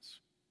your house?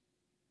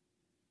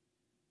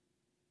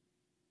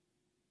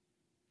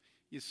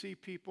 You see,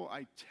 people,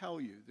 I tell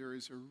you, there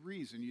is a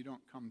reason you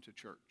don't come to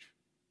church.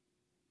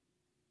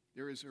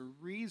 There is a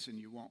reason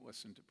you won't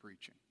listen to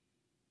preaching.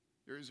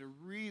 There is a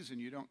reason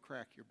you don't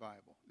crack your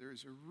Bible. There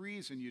is a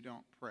reason you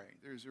don't pray.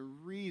 There's a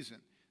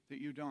reason that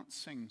you don't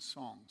sing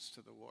songs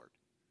to the Lord.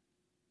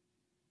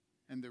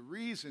 And the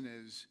reason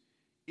is,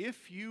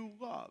 if you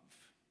love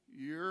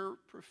your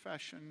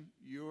profession,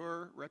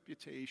 your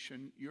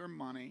reputation, your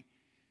money,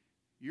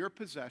 your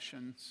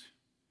possessions,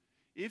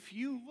 if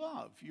you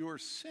love your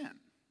sin,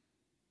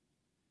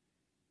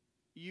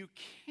 you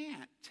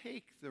can't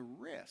take the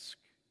risk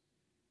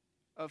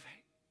of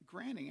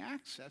granting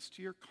access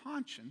to your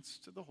conscience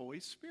to the Holy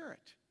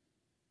Spirit.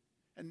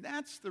 And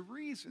that's the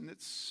reason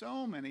that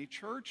so many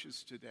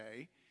churches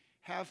today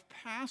have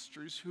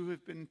pastors who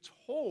have been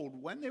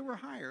told when they were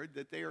hired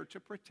that they are to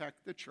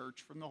protect the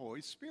church from the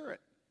Holy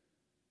Spirit.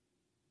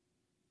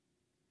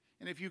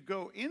 And if you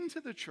go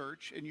into the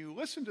church and you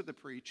listen to the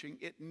preaching,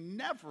 it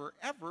never,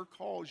 ever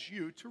calls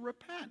you to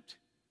repent.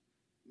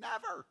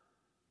 Never.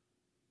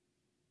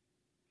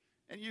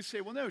 And you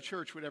say, well, no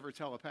church would ever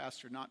tell a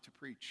pastor not to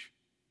preach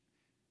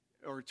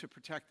or to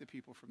protect the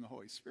people from the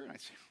Holy Spirit. And I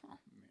say, oh,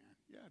 man,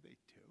 yeah, they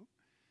do.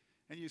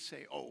 And you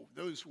say, oh,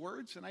 those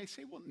words? And I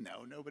say, well,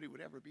 no, nobody would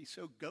ever be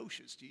so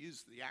gauche to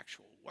use the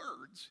actual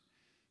words.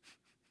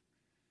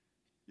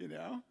 You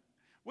know?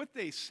 What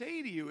they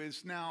say to you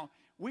is, now,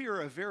 we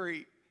are a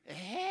very,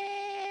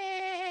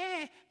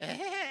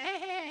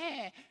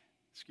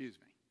 excuse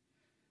me.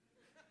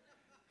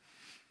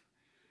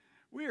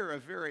 We are a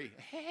very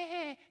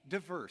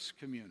diverse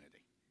community.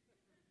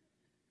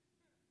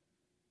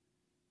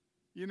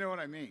 You know what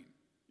I mean?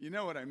 You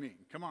know what I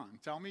mean. Come on,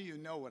 tell me you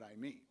know what I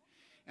mean.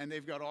 And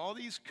they've got all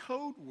these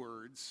code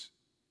words,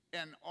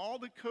 and all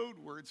the code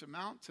words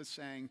amount to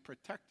saying,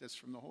 protect us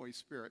from the Holy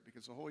Spirit,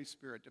 because the Holy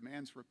Spirit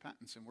demands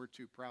repentance, and we're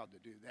too proud to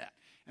do that.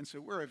 And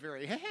so we're a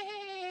very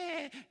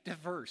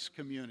diverse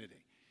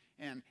community.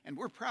 And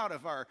we're proud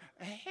of our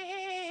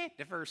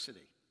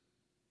diversity.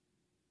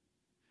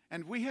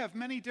 And we have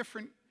many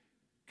different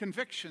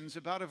convictions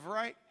about a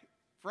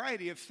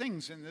variety of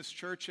things in this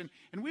church. And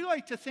we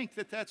like to think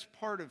that that's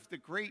part of the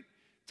great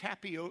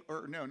tapioca,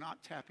 or no,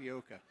 not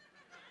tapioca.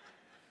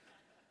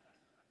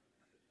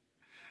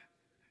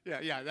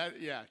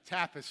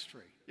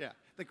 Tapestry. Yeah,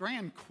 the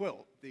grand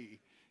quilt,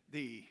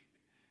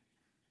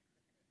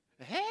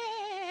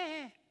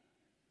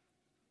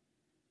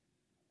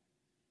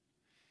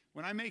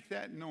 When I make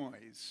that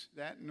noise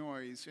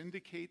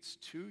indicates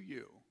to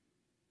you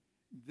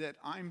that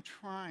I'm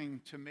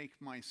trying to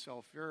make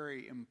myself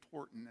very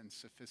important and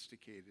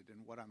sophisticated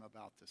in what I'm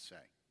about to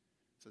say.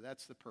 So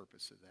that's the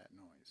purpose of that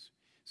noise.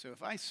 So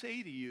if I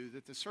say to you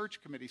that the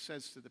search committee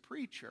says to the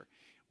preacher,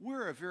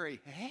 we're a very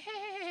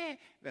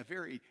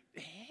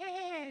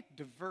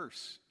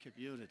diverse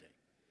community.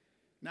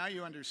 Now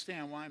you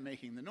understand why I'm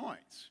making the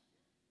noise.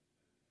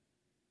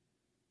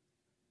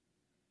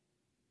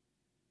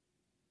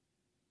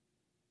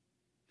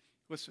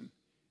 Listen,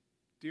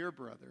 dear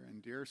brother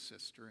and dear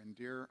sister and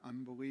dear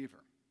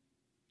unbeliever,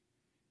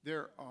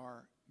 there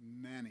are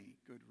many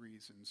good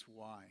reasons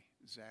why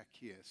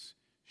Zacchaeus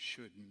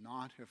should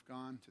not have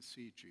gone to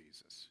see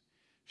Jesus,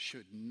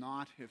 should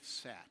not have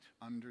sat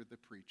under the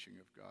preaching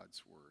of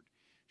God's word,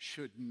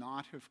 should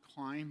not have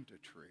climbed a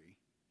tree,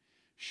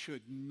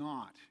 should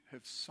not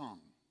have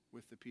sung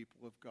with the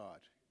people of God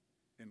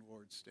in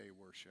Lord's Day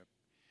worship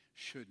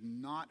should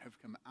not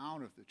have come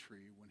out of the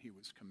tree when he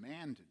was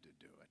commanded to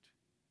do it,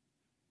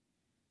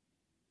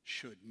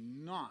 should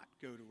not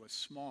go to a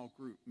small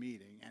group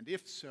meeting, and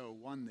if so,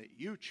 one that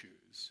you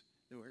choose,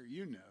 where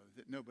you know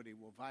that nobody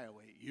will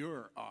violate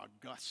your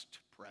august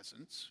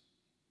presence.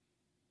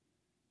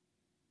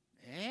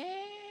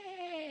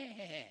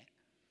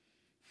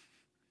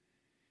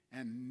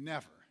 And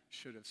never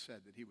should have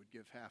said that he would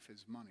give half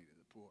his money to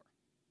the poor.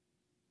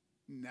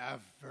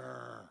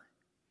 Never.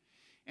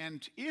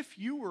 And if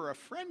you were a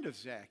friend of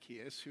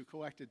Zacchaeus who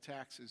collected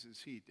taxes as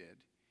he did,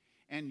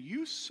 and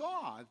you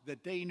saw the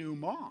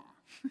denouement,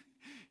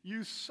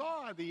 you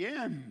saw the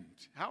end,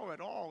 how it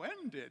all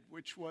ended,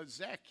 which was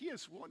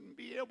Zacchaeus wouldn't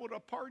be able to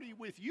party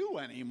with you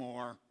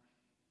anymore.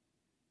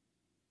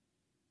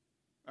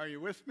 Are you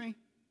with me?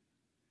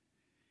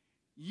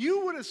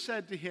 You would have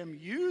said to him,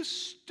 "You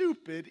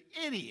stupid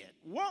idiot,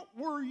 what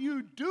were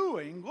you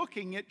doing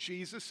looking at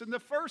Jesus in the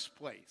first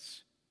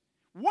place?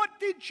 What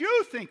did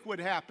you think would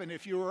happen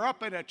if you were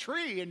up in a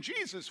tree and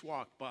Jesus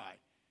walked by?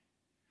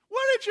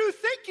 What did you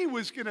think he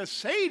was going to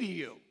say to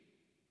you?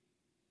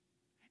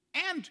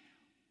 And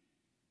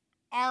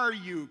are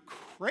you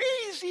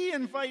crazy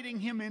inviting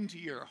him into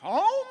your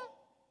home?"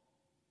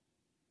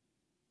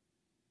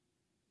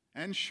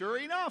 And sure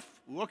enough,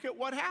 look at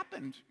what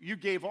happened. You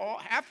gave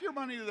half your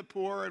money to the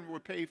poor and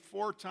would pay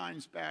 4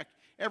 times back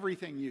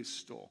everything you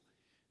stole.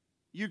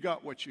 You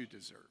got what you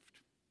deserved.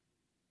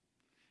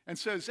 And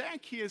so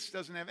Zacchaeus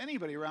doesn't have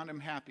anybody around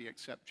him happy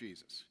except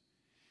Jesus,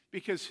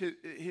 because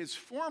his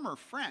former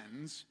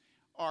friends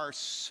are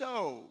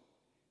so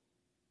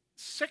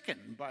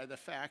sickened by the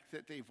fact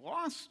that they've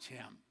lost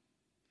him.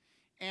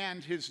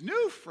 And his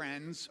new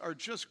friends are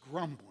just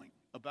grumbling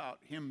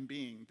about him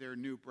being their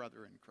new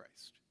brother in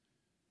Christ.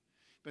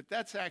 But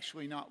that's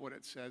actually not what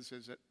it says,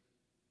 is it?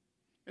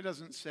 It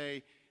doesn't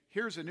say,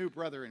 here's a new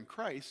brother in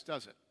Christ,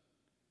 does it?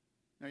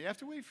 Now, you have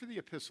to wait for the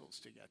epistles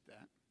to get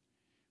that.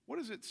 What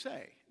does it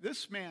say?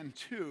 This man,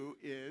 too,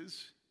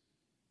 is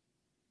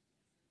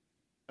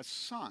a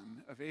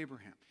son of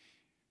Abraham.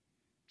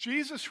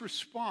 Jesus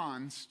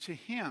responds to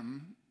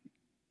him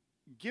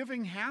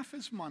giving half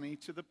his money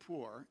to the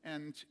poor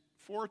and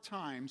 4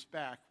 times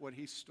back what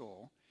he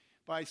stole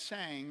by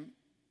saying,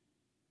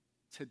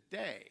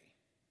 today,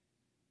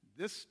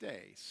 this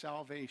day,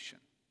 salvation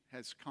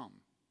has come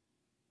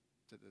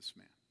to this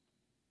man.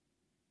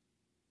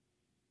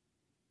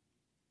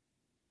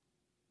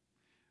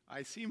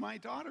 I see my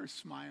daughter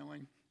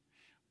smiling.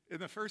 In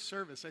the first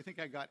service, I think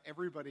I got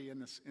everybody in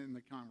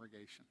the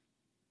congregation.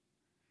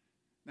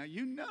 Now,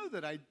 you know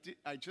that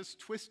I just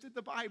twisted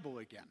the Bible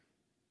again.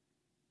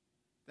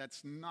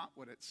 That's not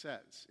what it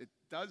says. It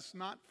does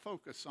not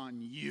focus on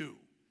you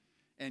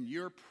and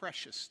your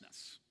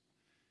preciousness.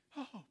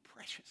 Oh,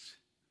 precious.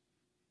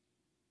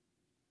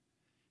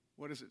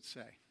 What does it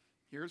say?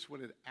 Here's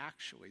what it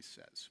actually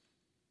says.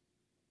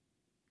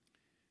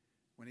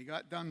 When he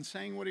got done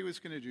saying what he was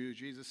going to do,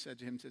 Jesus said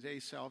to him, today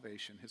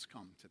salvation has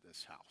come to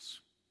this house.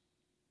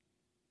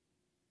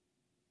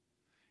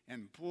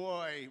 And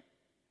boy,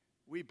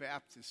 we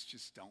Baptists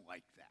just don't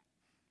like that.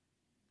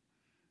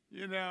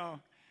 You know,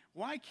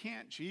 why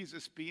can't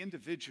Jesus be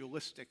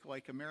individualistic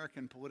like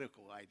American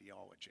political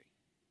ideology?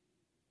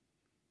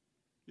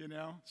 You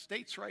know,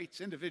 states' rights,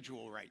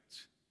 individual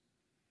rights.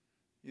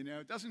 You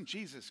know, doesn't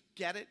Jesus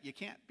get it? You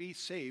can't be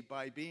saved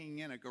by being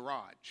in a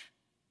garage.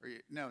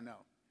 No.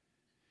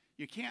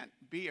 You can't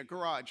be a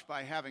garage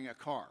by having a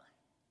car.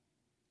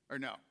 Or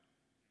no.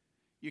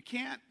 You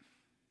can't,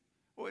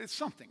 well, it's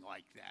something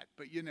like that.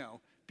 But you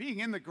know, being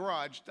in the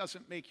garage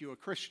doesn't make you a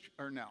Christian,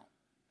 or no.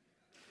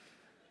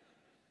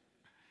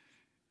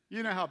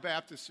 You know how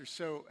Baptists are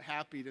so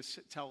happy to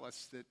tell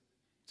us that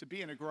to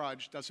be in a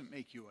garage doesn't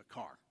make you a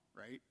car,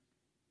 right?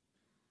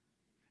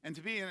 And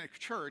to be in a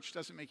church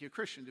doesn't make you a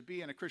Christian. To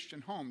be in a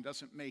Christian home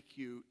doesn't make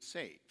you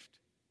saved.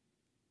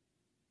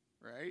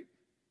 Right?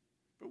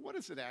 But what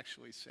does it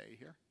actually say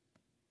here?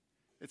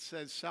 It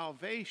says,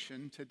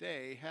 salvation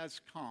today has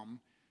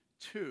come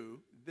to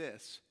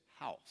this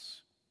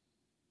house.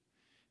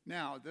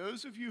 Now,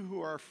 those of you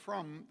who are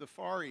from the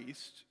Far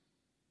East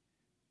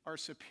are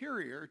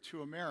superior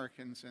to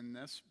Americans in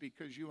this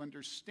because you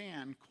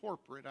understand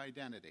corporate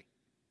identity.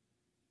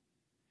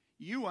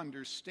 You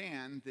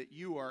understand that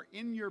you are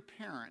in your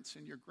parents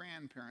and your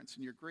grandparents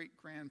and your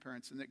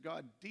great-grandparents, and that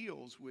God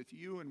deals with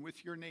you and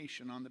with your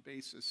nation on the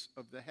basis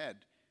of the head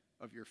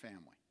of your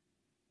family.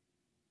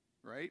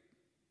 Right?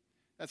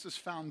 That's just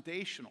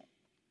foundational.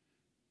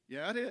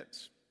 Yeah, it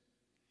is.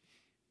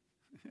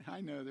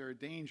 I know there are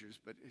dangers,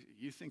 but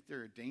you think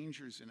there are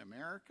dangers in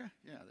America?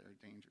 Yeah, there are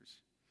dangers.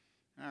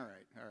 All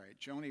right.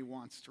 Joni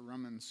wants to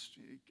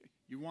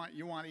you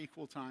want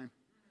equal time?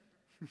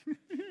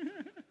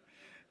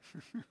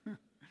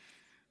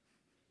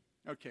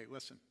 Okay,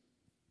 listen.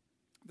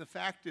 The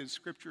fact is,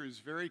 Scripture is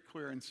very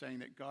clear in saying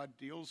that God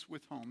deals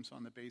with homes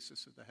on the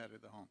basis of the head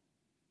of the home.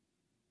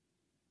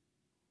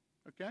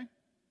 Okay?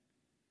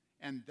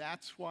 And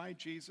that's why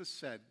Jesus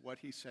said what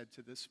he said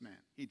to this man.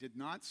 He did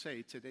not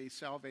say, today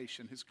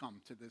salvation has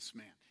come to this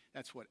man.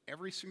 That's what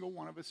every single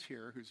one of us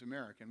here who's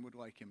American would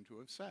like him to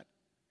have said.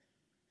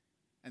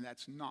 And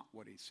that's not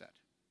what he said.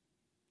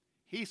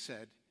 He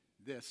said,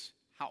 this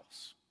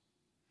house.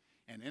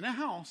 And in a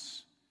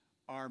house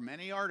are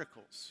many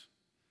articles,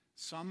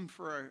 some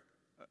for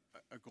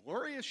a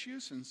glorious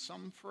use and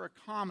some for a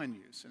common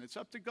use. And it's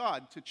up to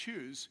God to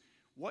choose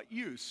what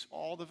use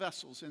all the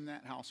vessels in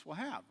that house will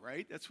have,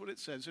 right? That's what it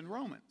says in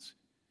Romans.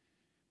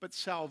 But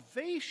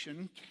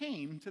salvation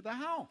came to the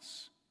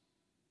house.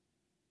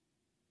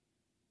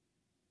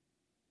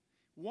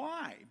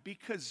 Why?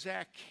 Because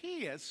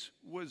Zacchaeus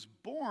was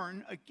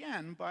born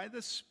again by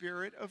the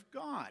Spirit of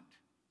God.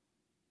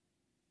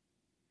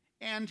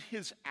 And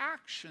his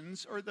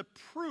actions are the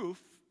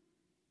proof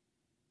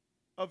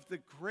of the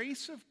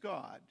grace of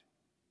God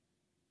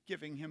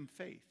giving him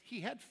faith.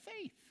 He had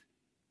faith.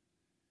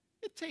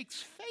 It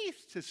takes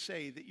faith to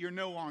say that you're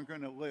no longer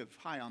going to live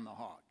high on the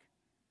hog,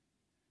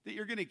 that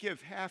you're going to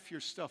give half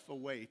your stuff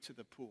away to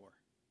the poor.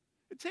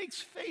 It takes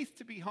faith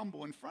to be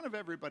humble in front of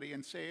everybody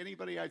and say,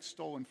 anybody I've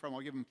stolen from,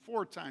 I'll give them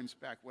 4 times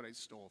back what I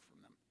stole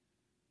from them.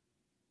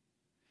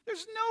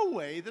 There's no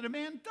way that a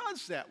man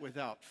does that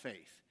without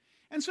faith.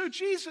 And so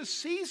Jesus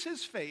sees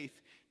his faith.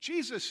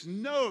 Jesus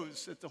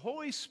knows that the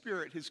Holy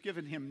Spirit has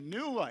given him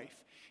new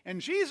life.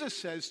 And Jesus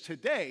says,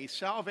 today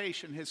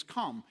salvation has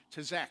come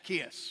to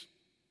Zacchaeus.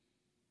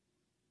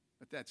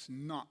 But that's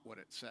not what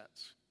it says.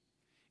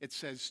 It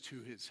says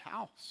to his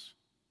house.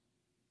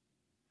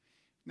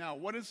 Now,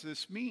 what does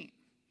this mean?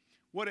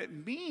 What it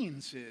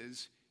means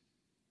is,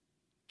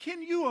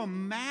 can you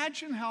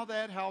imagine how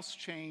that house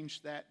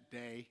changed that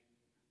day?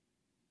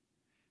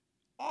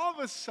 All of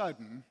a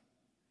sudden,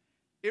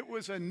 it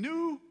was a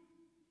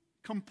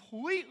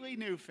completely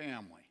new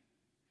family,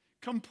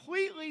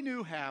 completely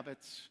new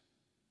habits.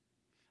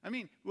 I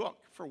mean, look,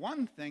 for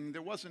one thing,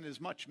 there wasn't as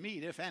much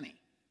meat, if any.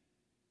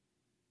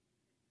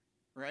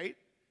 Right?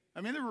 I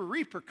mean, there were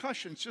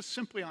repercussions just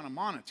simply on a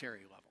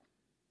monetary level.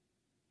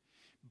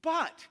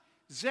 But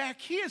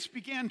Zacchaeus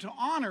began to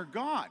honor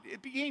God.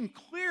 It became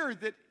clear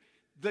that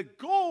the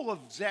goal of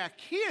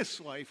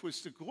Zacchaeus' life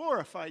was to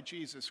glorify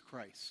Jesus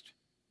Christ.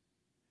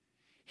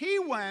 He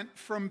went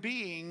from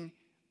being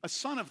a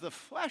son of the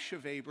flesh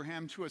of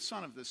Abraham to a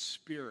son of the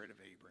spirit of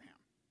Abraham.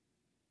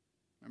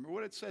 Remember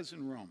what it says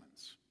in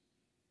Romans.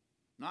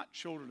 Not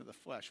children of the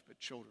flesh, but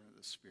children of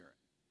the spirit.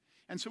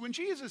 And so when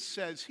Jesus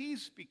says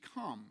he's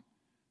become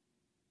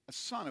a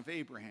son of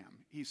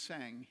Abraham, he's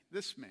saying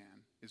this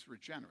man is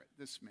regenerate.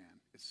 This man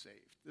is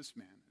saved. This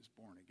man is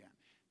born again.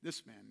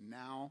 This man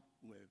now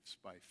lives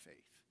by faith.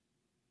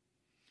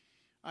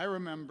 I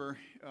remember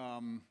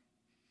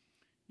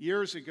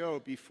years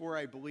ago, before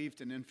I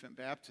believed in infant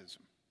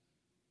baptism,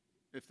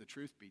 if the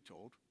truth be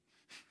told,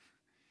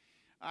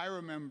 I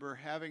remember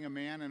having a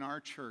man in our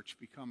church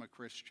become a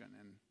Christian.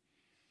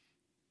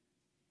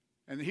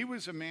 And he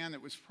was a man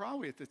that was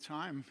probably at the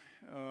time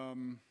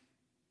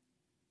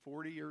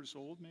 40 years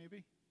old,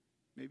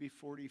 maybe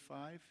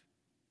 45.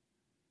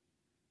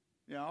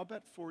 Yeah, I'll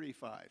bet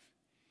 45.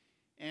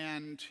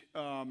 And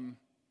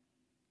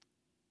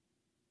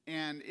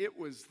it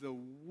was the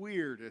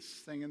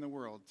weirdest thing in the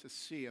world to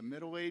see a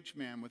middle-aged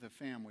man with a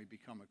family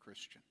become a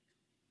Christian.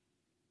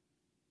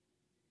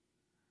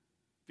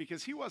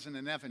 Because he wasn't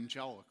an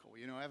evangelical.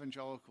 You know,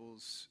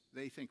 evangelicals,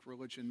 they think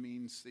religion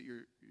means that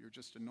you're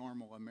just a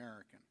normal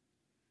American.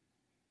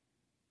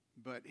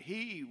 But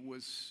he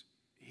was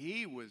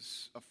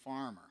a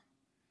farmer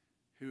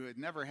who had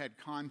never had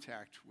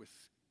contact with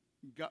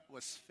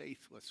gutless,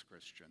 faithless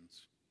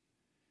Christians.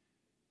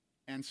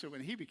 And so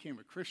when he became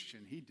a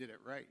Christian, he did it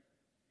right.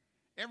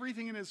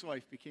 Everything in his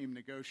life became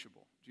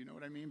negotiable. Do you know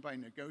what I mean by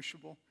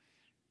negotiable?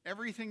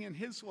 Everything in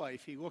his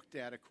life he looked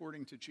at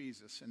according to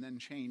Jesus and then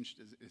changed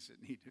as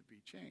it needed to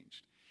be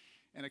changed.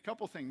 And a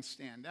couple things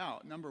stand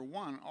out. Number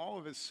one, all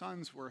of his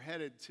sons were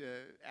headed to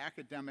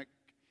academic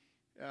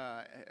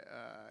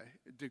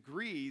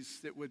degrees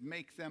that would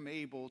make them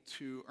able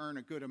to earn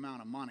a good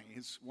amount of money.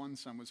 His one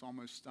son was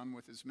almost done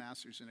with his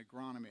master's in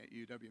agronomy at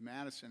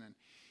UW-Madison. And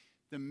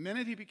the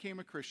minute he became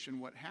a Christian,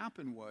 what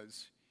happened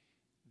was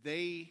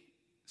they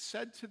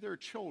said to their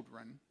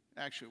children,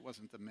 actually it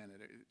wasn't the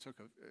minute, it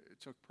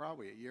took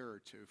probably a year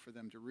or two for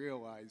them to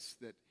realize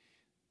that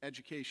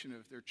education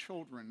of their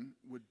children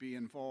would be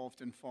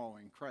involved in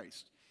following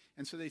Christ.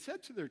 And so they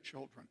said to their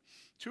children,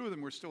 2 of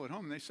them were still at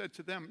home, and they said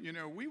to them, you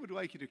know, we would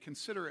like you to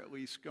consider at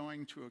least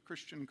going to a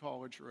Christian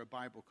college or a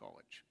Bible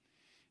college.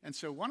 And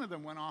so one of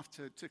them went off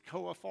to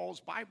Toccoa Falls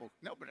Bible.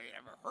 Nobody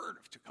ever heard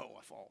of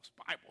Toccoa Falls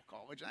Bible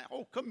College, that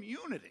whole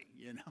community,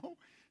 you know.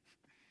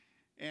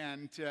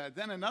 And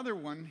then another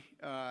one,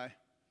 I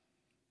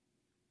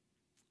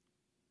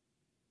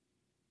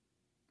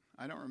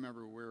don't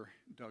remember where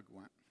Doug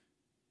went.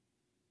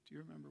 Do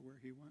you remember where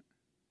he went?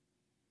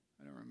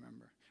 I don't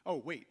remember. Oh,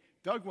 wait.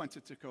 Doug went to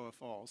Toccoa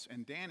Falls,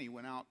 and Danny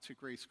went out to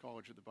Grace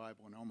College of the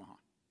Bible in Omaha.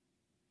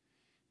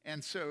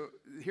 And so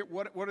here,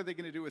 what are they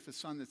going to do with the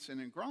son that's in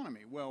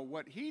agronomy? Well,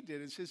 what he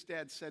did is his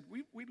dad said,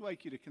 we'd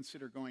like you to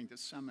consider going to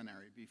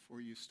seminary before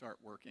you start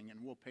working,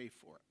 and we'll pay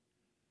for it.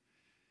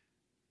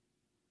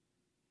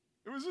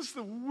 It was just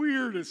the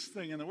weirdest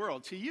thing in the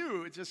world. To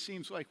you, it just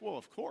seems like, well,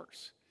 of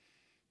course.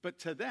 But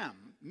to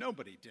them,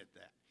 nobody did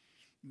that.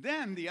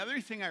 Then the other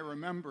thing I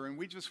remember, and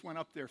we just went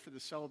up there for the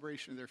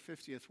celebration of their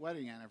 50th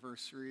wedding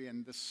anniversary,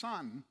 and the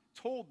son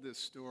told this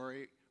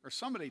story, or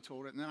somebody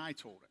told it, and then I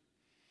told it.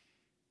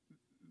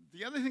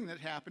 The other thing that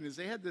happened is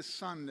they had this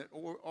son that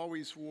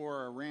always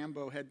wore a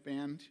Rambo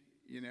headband.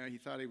 You know, he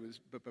thought he was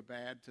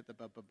bad to the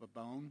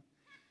bone,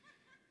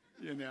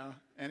 you know,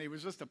 and he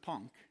was just a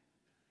punk.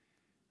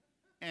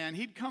 And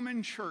he'd come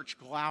in church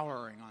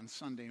glowering on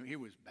Sunday. He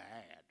was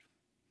bad.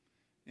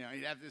 You know,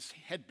 he'd have this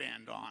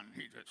headband on.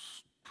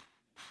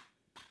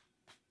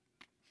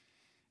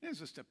 It was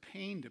just a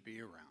pain to be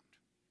around.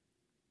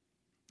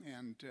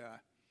 And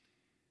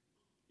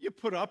you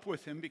put up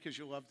with him because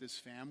you loved his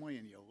family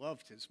and you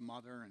loved his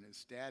mother, and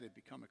his dad had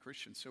become a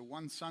Christian. So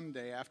one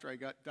Sunday after I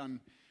got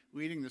done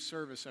leading the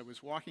service, I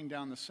was walking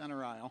down the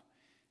center aisle,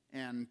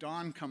 and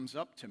Don comes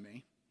up to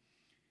me,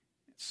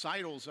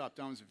 sidles up.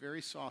 Don was a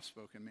very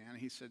soft-spoken man.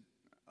 He said,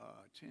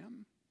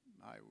 Tim,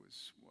 I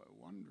was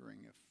wondering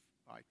if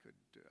I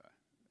could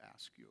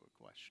ask you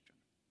a question.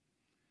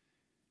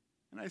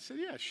 And I said,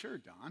 yeah, sure,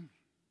 Don.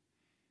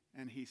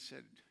 And he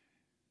said,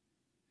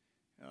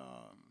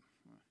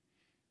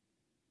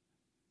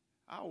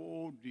 how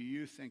old do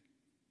you think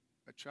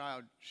a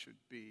child should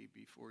be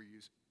before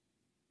you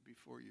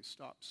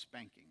stop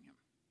spanking him?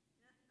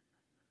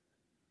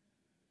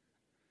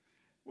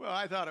 Well,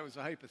 I thought it was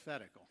a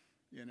hypothetical,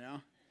 you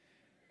know.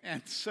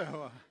 And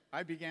so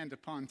I began to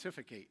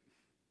pontificate.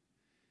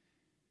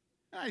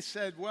 I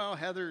said, well,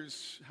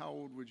 Heather's, how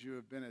old would you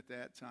have been at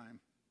that time?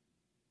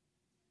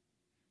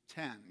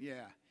 10,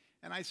 yeah.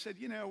 And I said,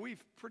 you know,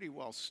 we've pretty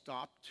well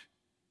stopped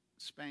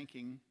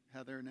spanking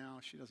Heather now.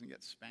 She doesn't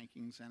get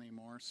spankings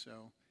anymore,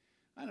 so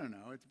I don't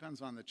know. It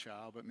depends on the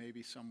child, but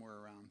maybe somewhere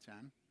around 10.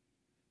 And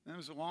there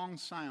was a long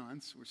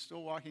silence. We're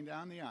still walking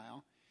down the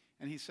aisle,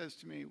 and he says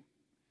to me,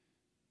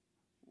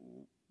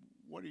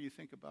 what do you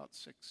think about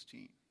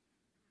 16?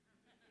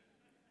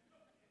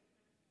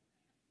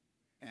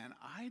 And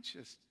I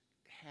just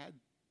had,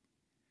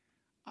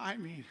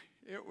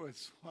 it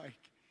was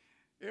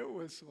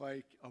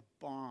like a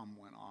bomb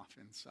went off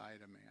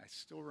inside of me. I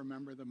still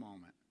remember the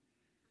moment.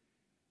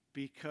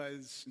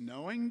 Because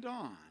knowing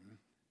Don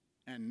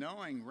and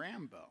knowing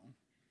Rambo,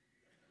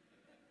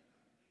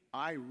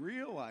 I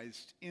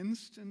realized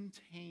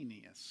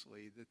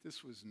instantaneously that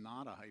this was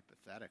not a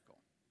hypothetical.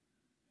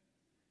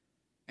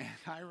 And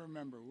I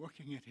remember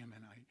looking at him,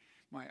 and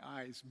my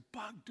eyes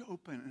bugged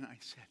open, and I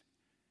said,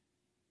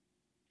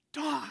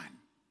 Don,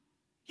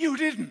 you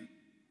didn't.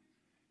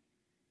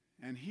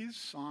 And he's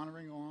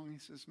sauntering along. He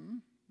says,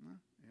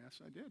 yes,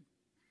 I did.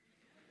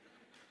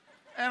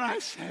 And I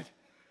said,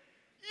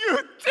 you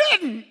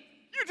didn't.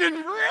 You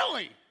didn't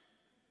really.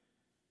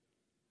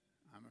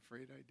 I'm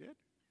afraid I did.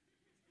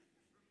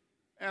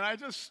 And I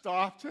just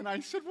stopped, and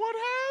I said, what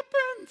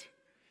happened?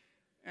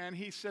 And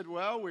he said,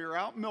 well, we were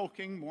out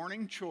milking,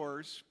 morning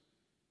chores,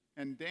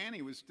 and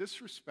Danny was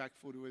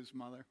disrespectful to his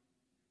mother.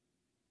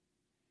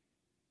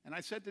 And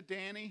I said to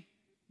Danny,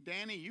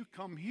 you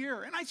come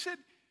here. And I said,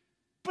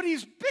 but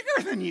he's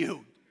bigger than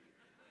you.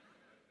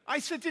 I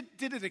said,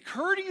 did it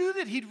occur to you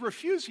that he'd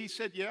refuse? He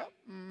said, yeah,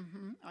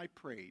 I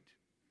prayed.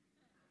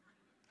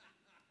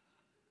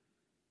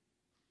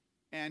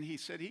 And he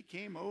said he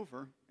came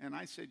over, and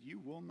I said, you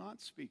will not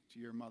speak to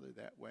your mother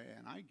that way.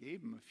 And I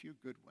gave him a few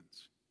good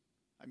ones.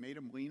 I made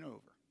him lean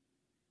over.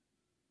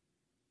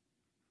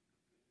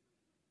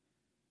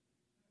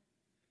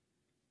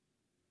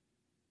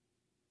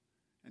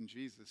 And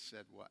Jesus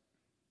said what?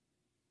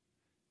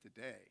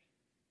 Today,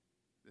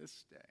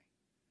 this day,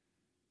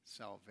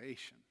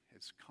 salvation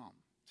has come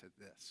to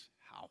this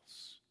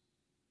house.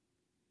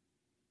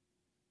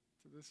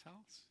 To this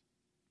house.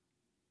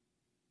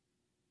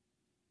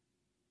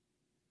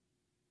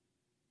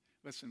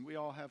 Listen, we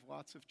all have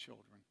lots of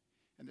children,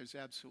 and there's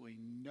absolutely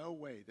no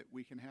way that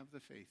we can have the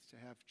faith to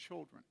have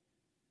children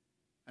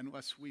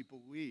unless we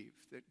believe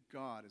that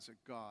God is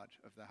a God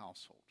of the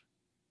household.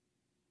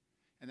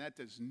 And that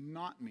does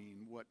not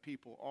mean what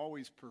people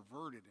always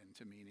pervert it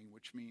into meaning,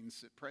 which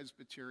means that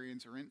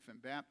Presbyterians or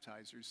infant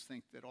baptizers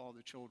think that all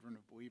the children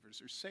of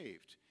believers are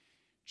saved.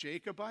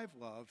 Jacob I've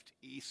loved,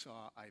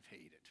 Esau I've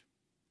hated.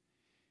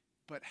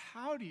 But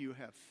how do you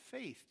have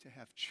faith to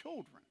have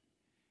children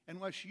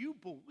unless you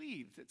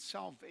believe that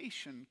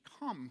salvation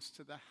comes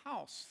to the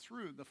house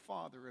through the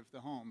father of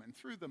the home and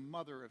through the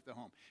mother of the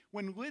home?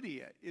 When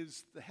Lydia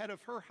is the head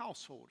of her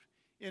household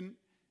in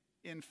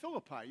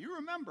Philippi, you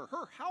remember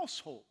her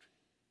household,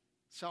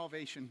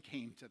 salvation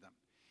came to them.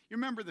 You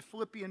remember the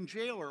Philippian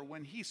jailer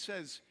when he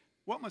says,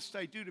 what must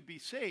I do to be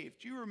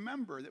saved? You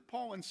remember that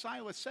Paul and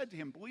Silas said to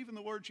him, believe in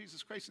the Lord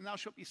Jesus Christ and thou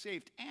shalt be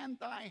saved, and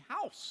thy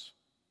house.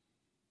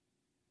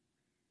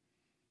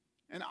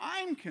 And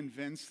I'm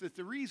convinced that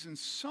the reason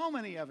so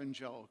many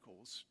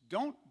evangelicals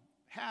don't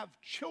have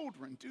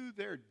children, do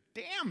their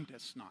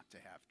damnedest not to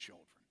have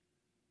children,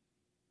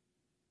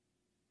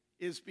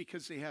 is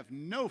because they have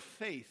no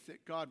faith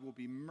that God will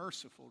be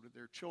merciful to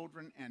their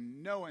children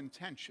and no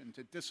intention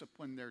to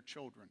discipline their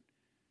children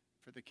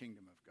for the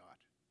kingdom of God.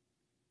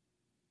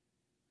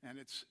 And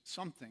it's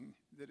something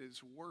that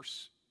is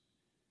worse,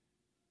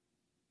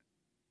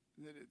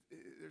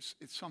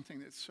 it's something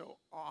that's so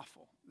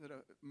awful that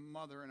a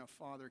mother and a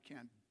father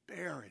can't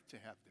bear it to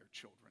have their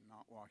children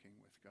not walking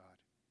with God.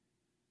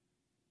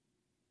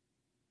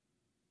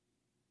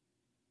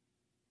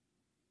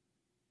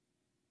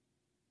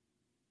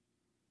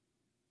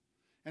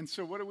 And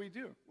so what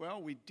do?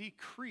 Well, we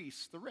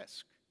decrease the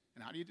risk.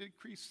 And how do you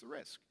decrease the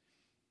risk?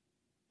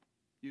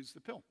 Use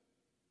the pill.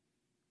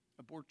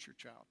 Abort your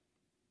child.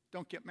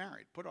 Don't get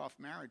married. Put off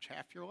marriage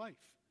half your life.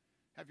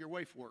 Have your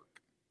wife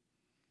work.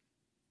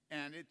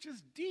 And it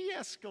just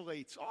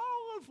de-escalates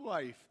all of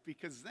life,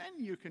 because then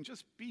you can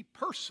just be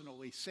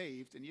personally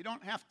saved, and you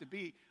don't have to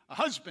be a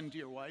husband to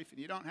your wife, and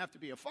you don't have to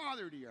be a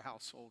father to your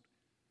household.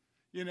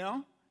 You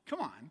know?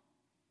 Come on.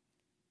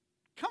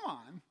 Come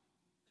on.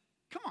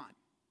 Come on.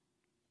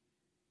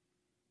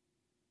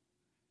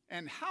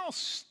 And how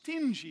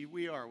stingy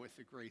we are with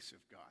the grace of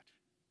God.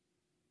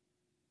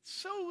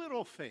 So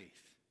little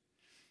faith.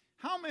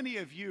 How many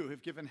of you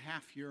have given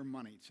half your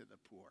money to the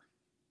poor?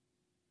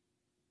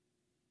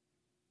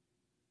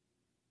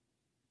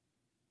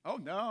 Oh,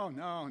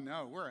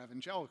 no, we're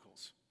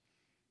evangelicals.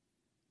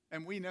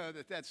 And we know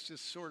that that's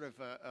just sort of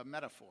a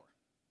metaphor,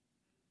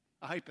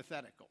 a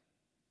hypothetical.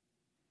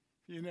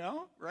 You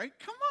know, right?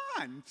 Come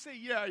on. Say,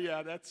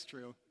 yeah, that's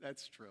true.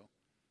 That's true.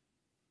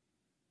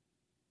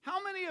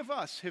 How many of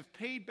us have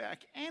paid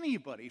back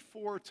anybody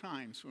 4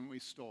 times when we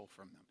stole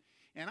from them?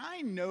 And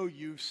I know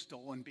you've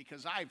stolen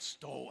because I've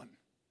stolen.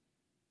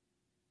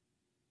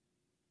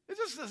 It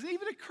just doesn't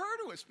even occur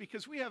to us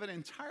because we have an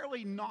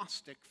entirely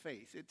Gnostic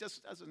faith. It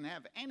just doesn't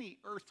have any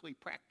earthly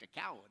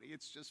practicality.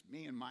 It's just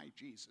me and my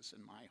Jesus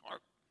in my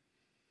heart.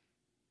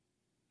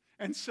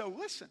 And so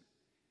listen,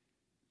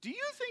 do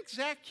you think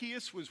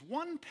Zacchaeus was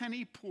 1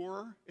 penny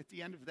poor at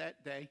the end of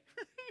that day?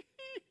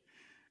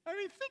 I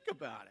mean, think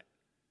about it.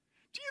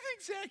 Do you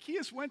think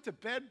Zacchaeus went to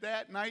bed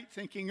that night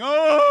thinking,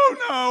 oh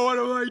no, what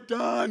have I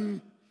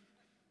done?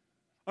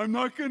 I'm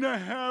not going to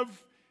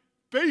have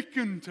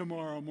bacon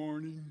tomorrow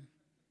morning.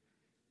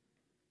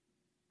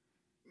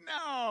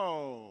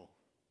 No.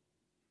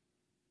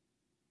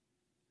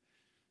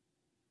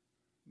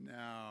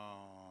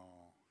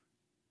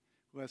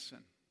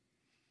 Listen,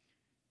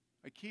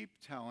 I keep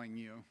telling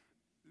you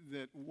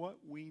that what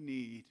we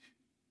need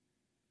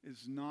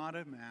is not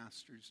a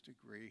master's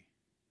degree.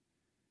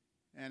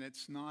 And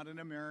it's not an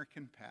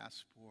American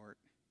passport.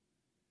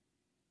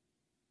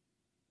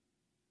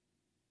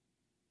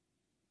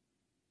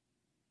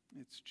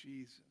 It's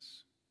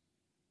Jesus.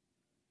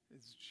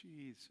 It's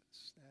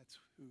Jesus. That's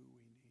who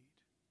we need.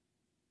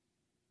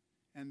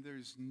 And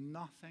there's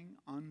nothing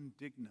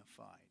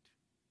undignified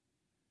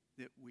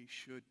that we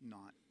should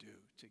not do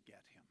to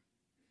get him.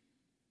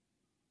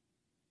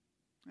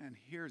 And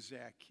here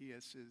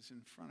Zacchaeus is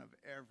in front of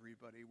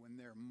everybody when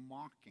they're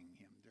mocking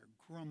him, they're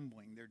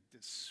grumbling, they're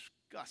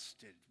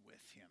disgusted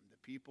with him, the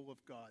people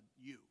of God,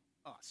 you,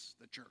 us,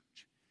 the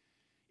church,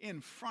 in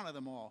front of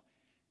them all.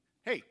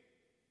 Hey,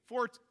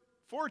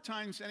 four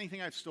times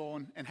anything I've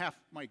stolen and half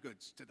my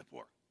goods to the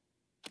poor.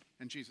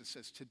 And Jesus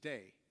says,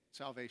 today,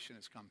 salvation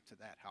has come to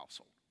that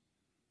household.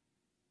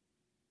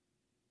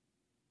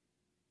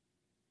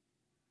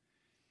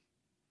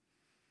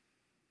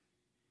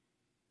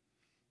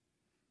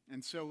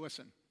 And so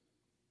listen,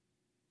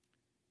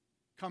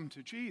 come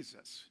to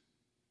Jesus.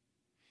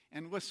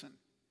 And listen,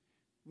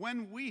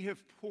 when we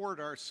have poured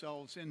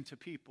ourselves into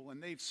people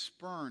and they've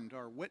spurned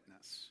our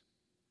witness,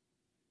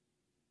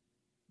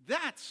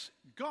 that's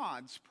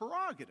God's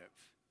prerogative.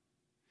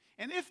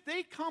 And if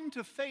they come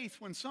to faith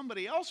when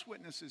somebody else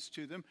witnesses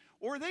to them,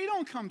 or they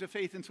don't come to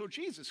faith until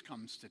Jesus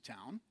comes to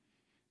town,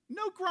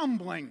 no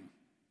grumbling.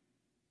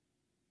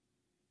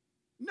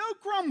 No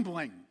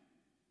grumbling.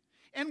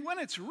 And when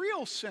it's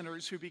real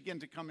sinners who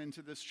begin to come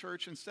into this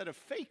church instead of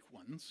fake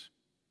ones,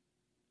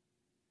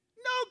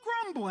 no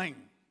grumbling.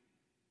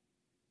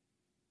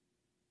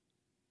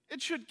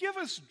 It should give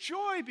us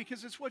joy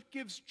because it's what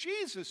gives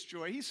Jesus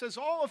joy. He says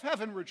all of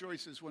heaven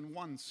rejoices when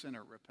one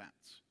sinner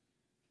repents.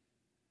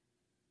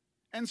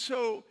 And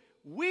so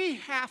we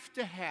have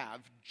to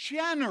have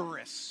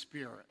generous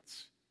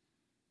spirits.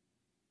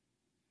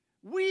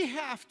 We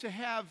have to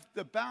have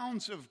the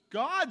bounds of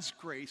God's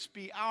grace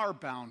be our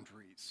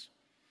boundaries.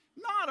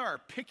 Not our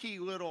picky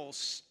little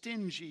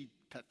stingy,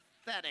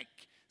 pathetic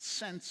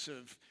sense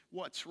of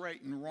what's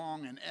right and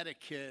wrong and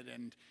etiquette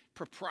and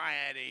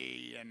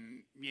propriety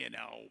and,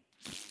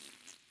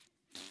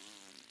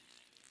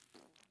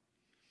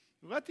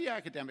 Let the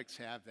academics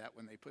have that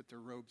when they put their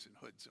robes and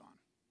hoods on.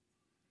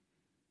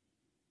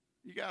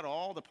 You got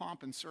all the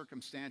pomp and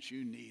circumstance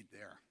you need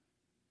there.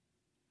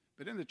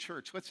 But in the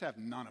church, let's have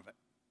none of it.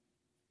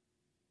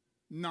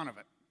 None of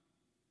it.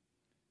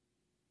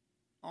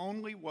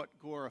 Only what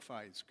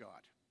glorifies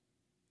God.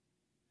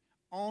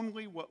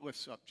 only what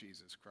lifts up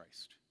Jesus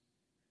Christ.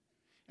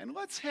 And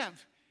let's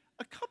have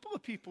a couple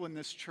of people in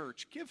this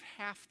church give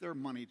half their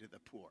money to the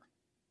poor.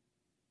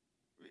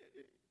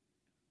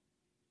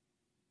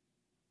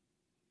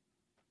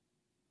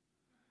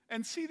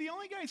 And see, the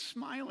only guy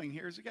smiling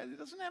here is a guy that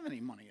doesn't have any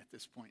money at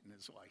this point in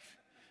his life.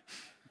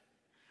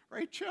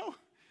 Right, Joe?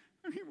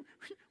 I mean,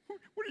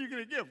 what are you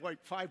going to give,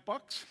 like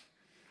 $5?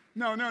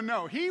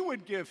 No. He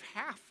would give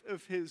half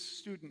of his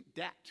student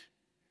debt.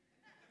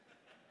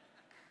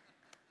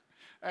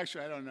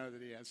 Actually, I don't know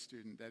that he has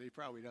student debt. He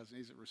probably doesn't.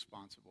 He's a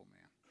responsible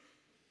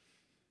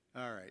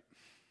man. All right.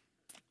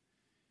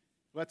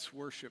 Let's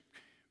worship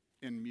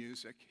in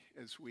music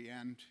as we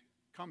end.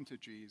 Come to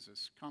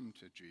Jesus. Come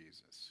to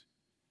Jesus.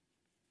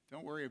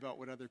 Don't worry about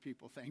what other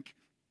people think.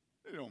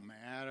 It don't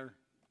matter.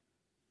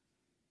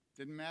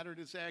 Didn't matter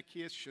to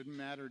Zacchaeus, shouldn't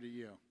matter to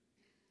you.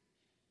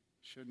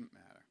 Shouldn't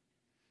matter.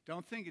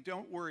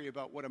 Don't worry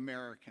about what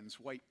Americans,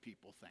 white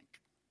people think.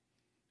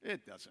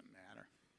 It doesn't matter.